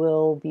 I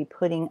will be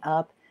putting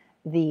up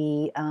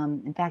the,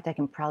 in fact, I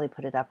can probably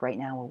put it up right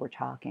now while we're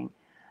talking.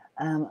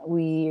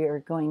 We are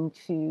going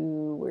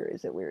to, where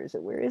is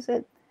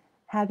it?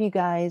 Have you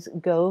guys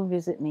go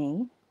visit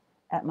me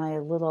at my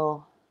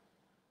little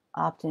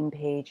opt-in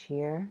page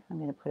here. I'm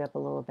going to put up a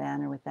little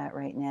banner with that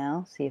right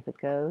now, see if it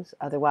goes.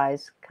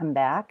 Otherwise, come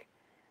back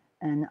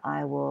and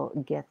I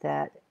will get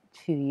that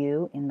to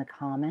you in the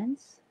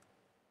comments.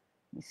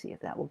 Let me see if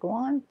that will go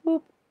on.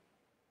 Boop.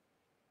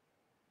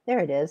 There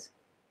it is.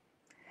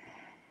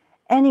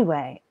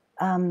 Anyway,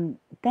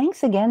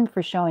 thanks again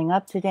for showing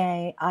up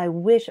today. I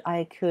wish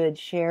I could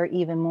share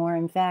even more.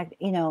 In fact,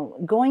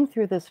 going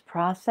through this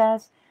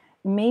process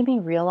made me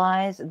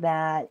realize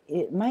that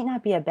it might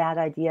not be a bad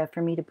idea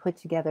for me to put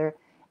together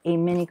a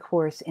mini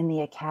course in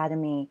the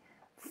Academy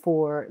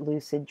for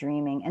lucid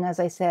dreaming. And as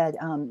I said,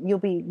 you'll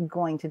be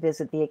going to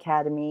visit the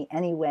Academy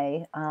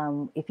anyway.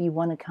 If you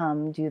want to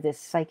come do this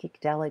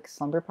Psychic-Delic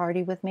slumber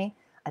party with me,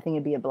 I think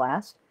it'd be a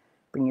blast.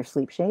 Bring your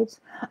sleep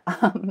shades.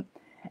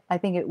 I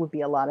think it would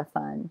be a lot of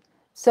fun.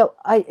 So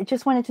I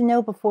just wanted to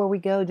know before we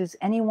go, does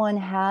anyone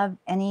have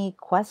any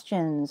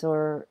questions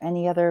or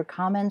any other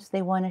comments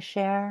they want to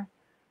share?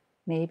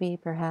 Maybe,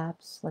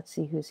 perhaps. Let's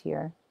see who's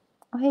here.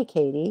 Oh, hey,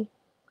 Katie.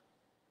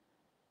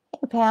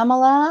 Hey,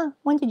 Pamela.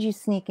 When did you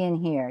sneak in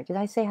here? Did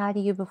I say hi to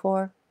you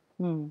before?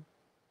 I'm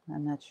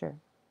not sure.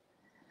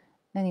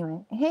 Anyway,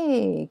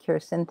 hey,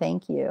 Kirsten,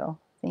 thank you.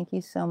 Thank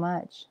you so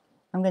much.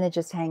 I'm going to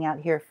just hang out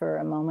here for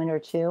a moment or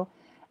two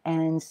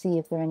and see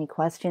if there are any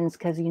questions,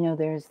 because,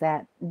 there's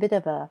that bit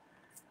of a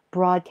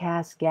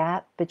broadcast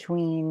gap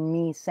between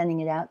me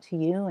sending it out to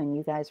you and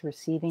you guys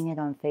receiving it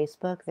on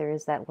Facebook. There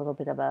is that little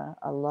bit of a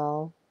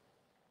lull.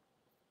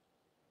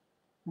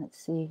 Let's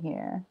see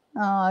here.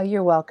 Oh,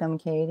 you're welcome,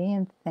 Katie.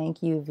 And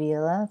thank you,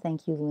 Vila.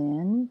 Thank you,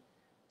 Lynn.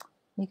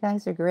 You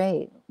guys are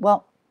great.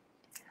 Well,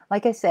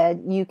 like I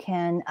said, you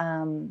can,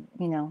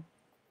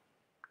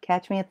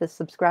 catch me at the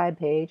subscribe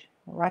page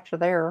right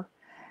there.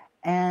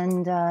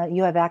 And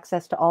you have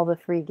access to all the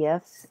free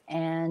gifts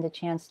and a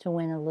chance to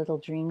win a little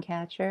dream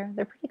catcher.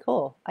 They're pretty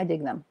cool. I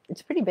dig them.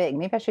 It's pretty big.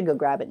 Maybe I should go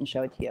grab it and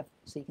show it to you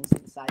so you can see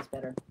the size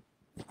better.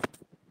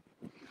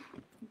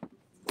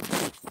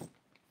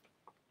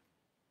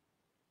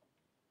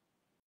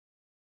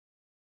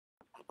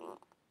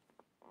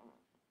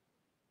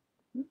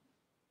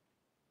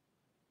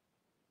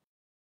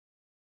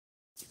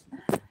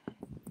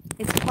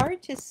 It's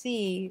hard to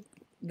see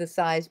the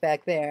size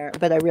back there,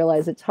 but I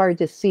realize it's hard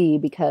to see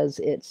because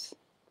it's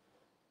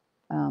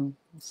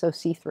so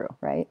see-through,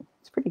 right?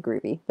 It's pretty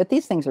groovy, but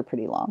these things are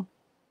pretty long.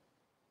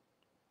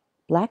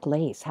 Black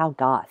lace, how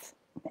goth.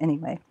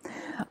 Anyway,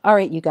 all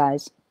right, you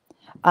guys.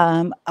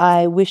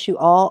 I wish you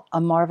all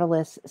a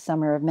marvelous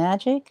summer of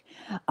magic.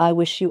 I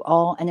wish you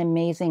all an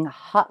amazing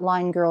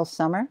Hotline Girl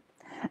summer.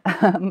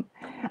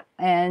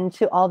 And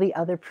to all the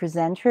other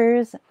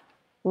presenters,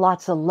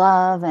 lots of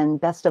love and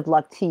best of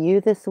luck to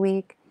you this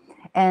week.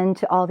 And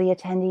to all the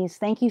attendees,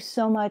 thank you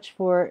so much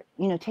for,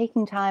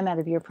 taking time out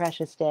of your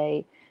precious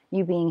day.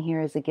 You being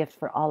here is a gift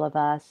for all of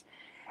us.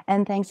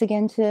 And thanks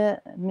again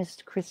to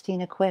Miss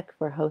Christina Quick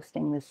for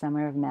hosting this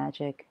Summer of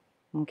Magic.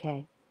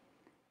 Okay.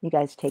 You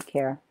guys take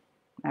care.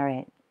 All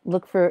right.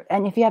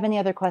 And if you have any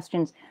other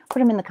questions, put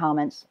them in the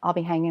comments. I'll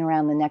be hanging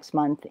around the next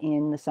month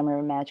in the Summer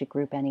of Magic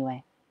group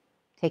anyway.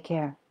 Take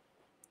care.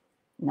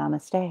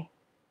 Namaste.